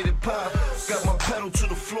floor, made it pop. Got my pedal to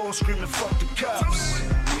the floor, screaming, fuck the cops.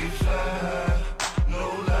 We fly, no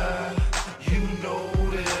lie, you know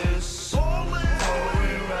this.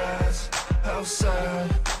 Foreign rides, sky.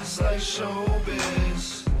 It's like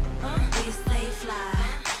showbiz. We stay fly.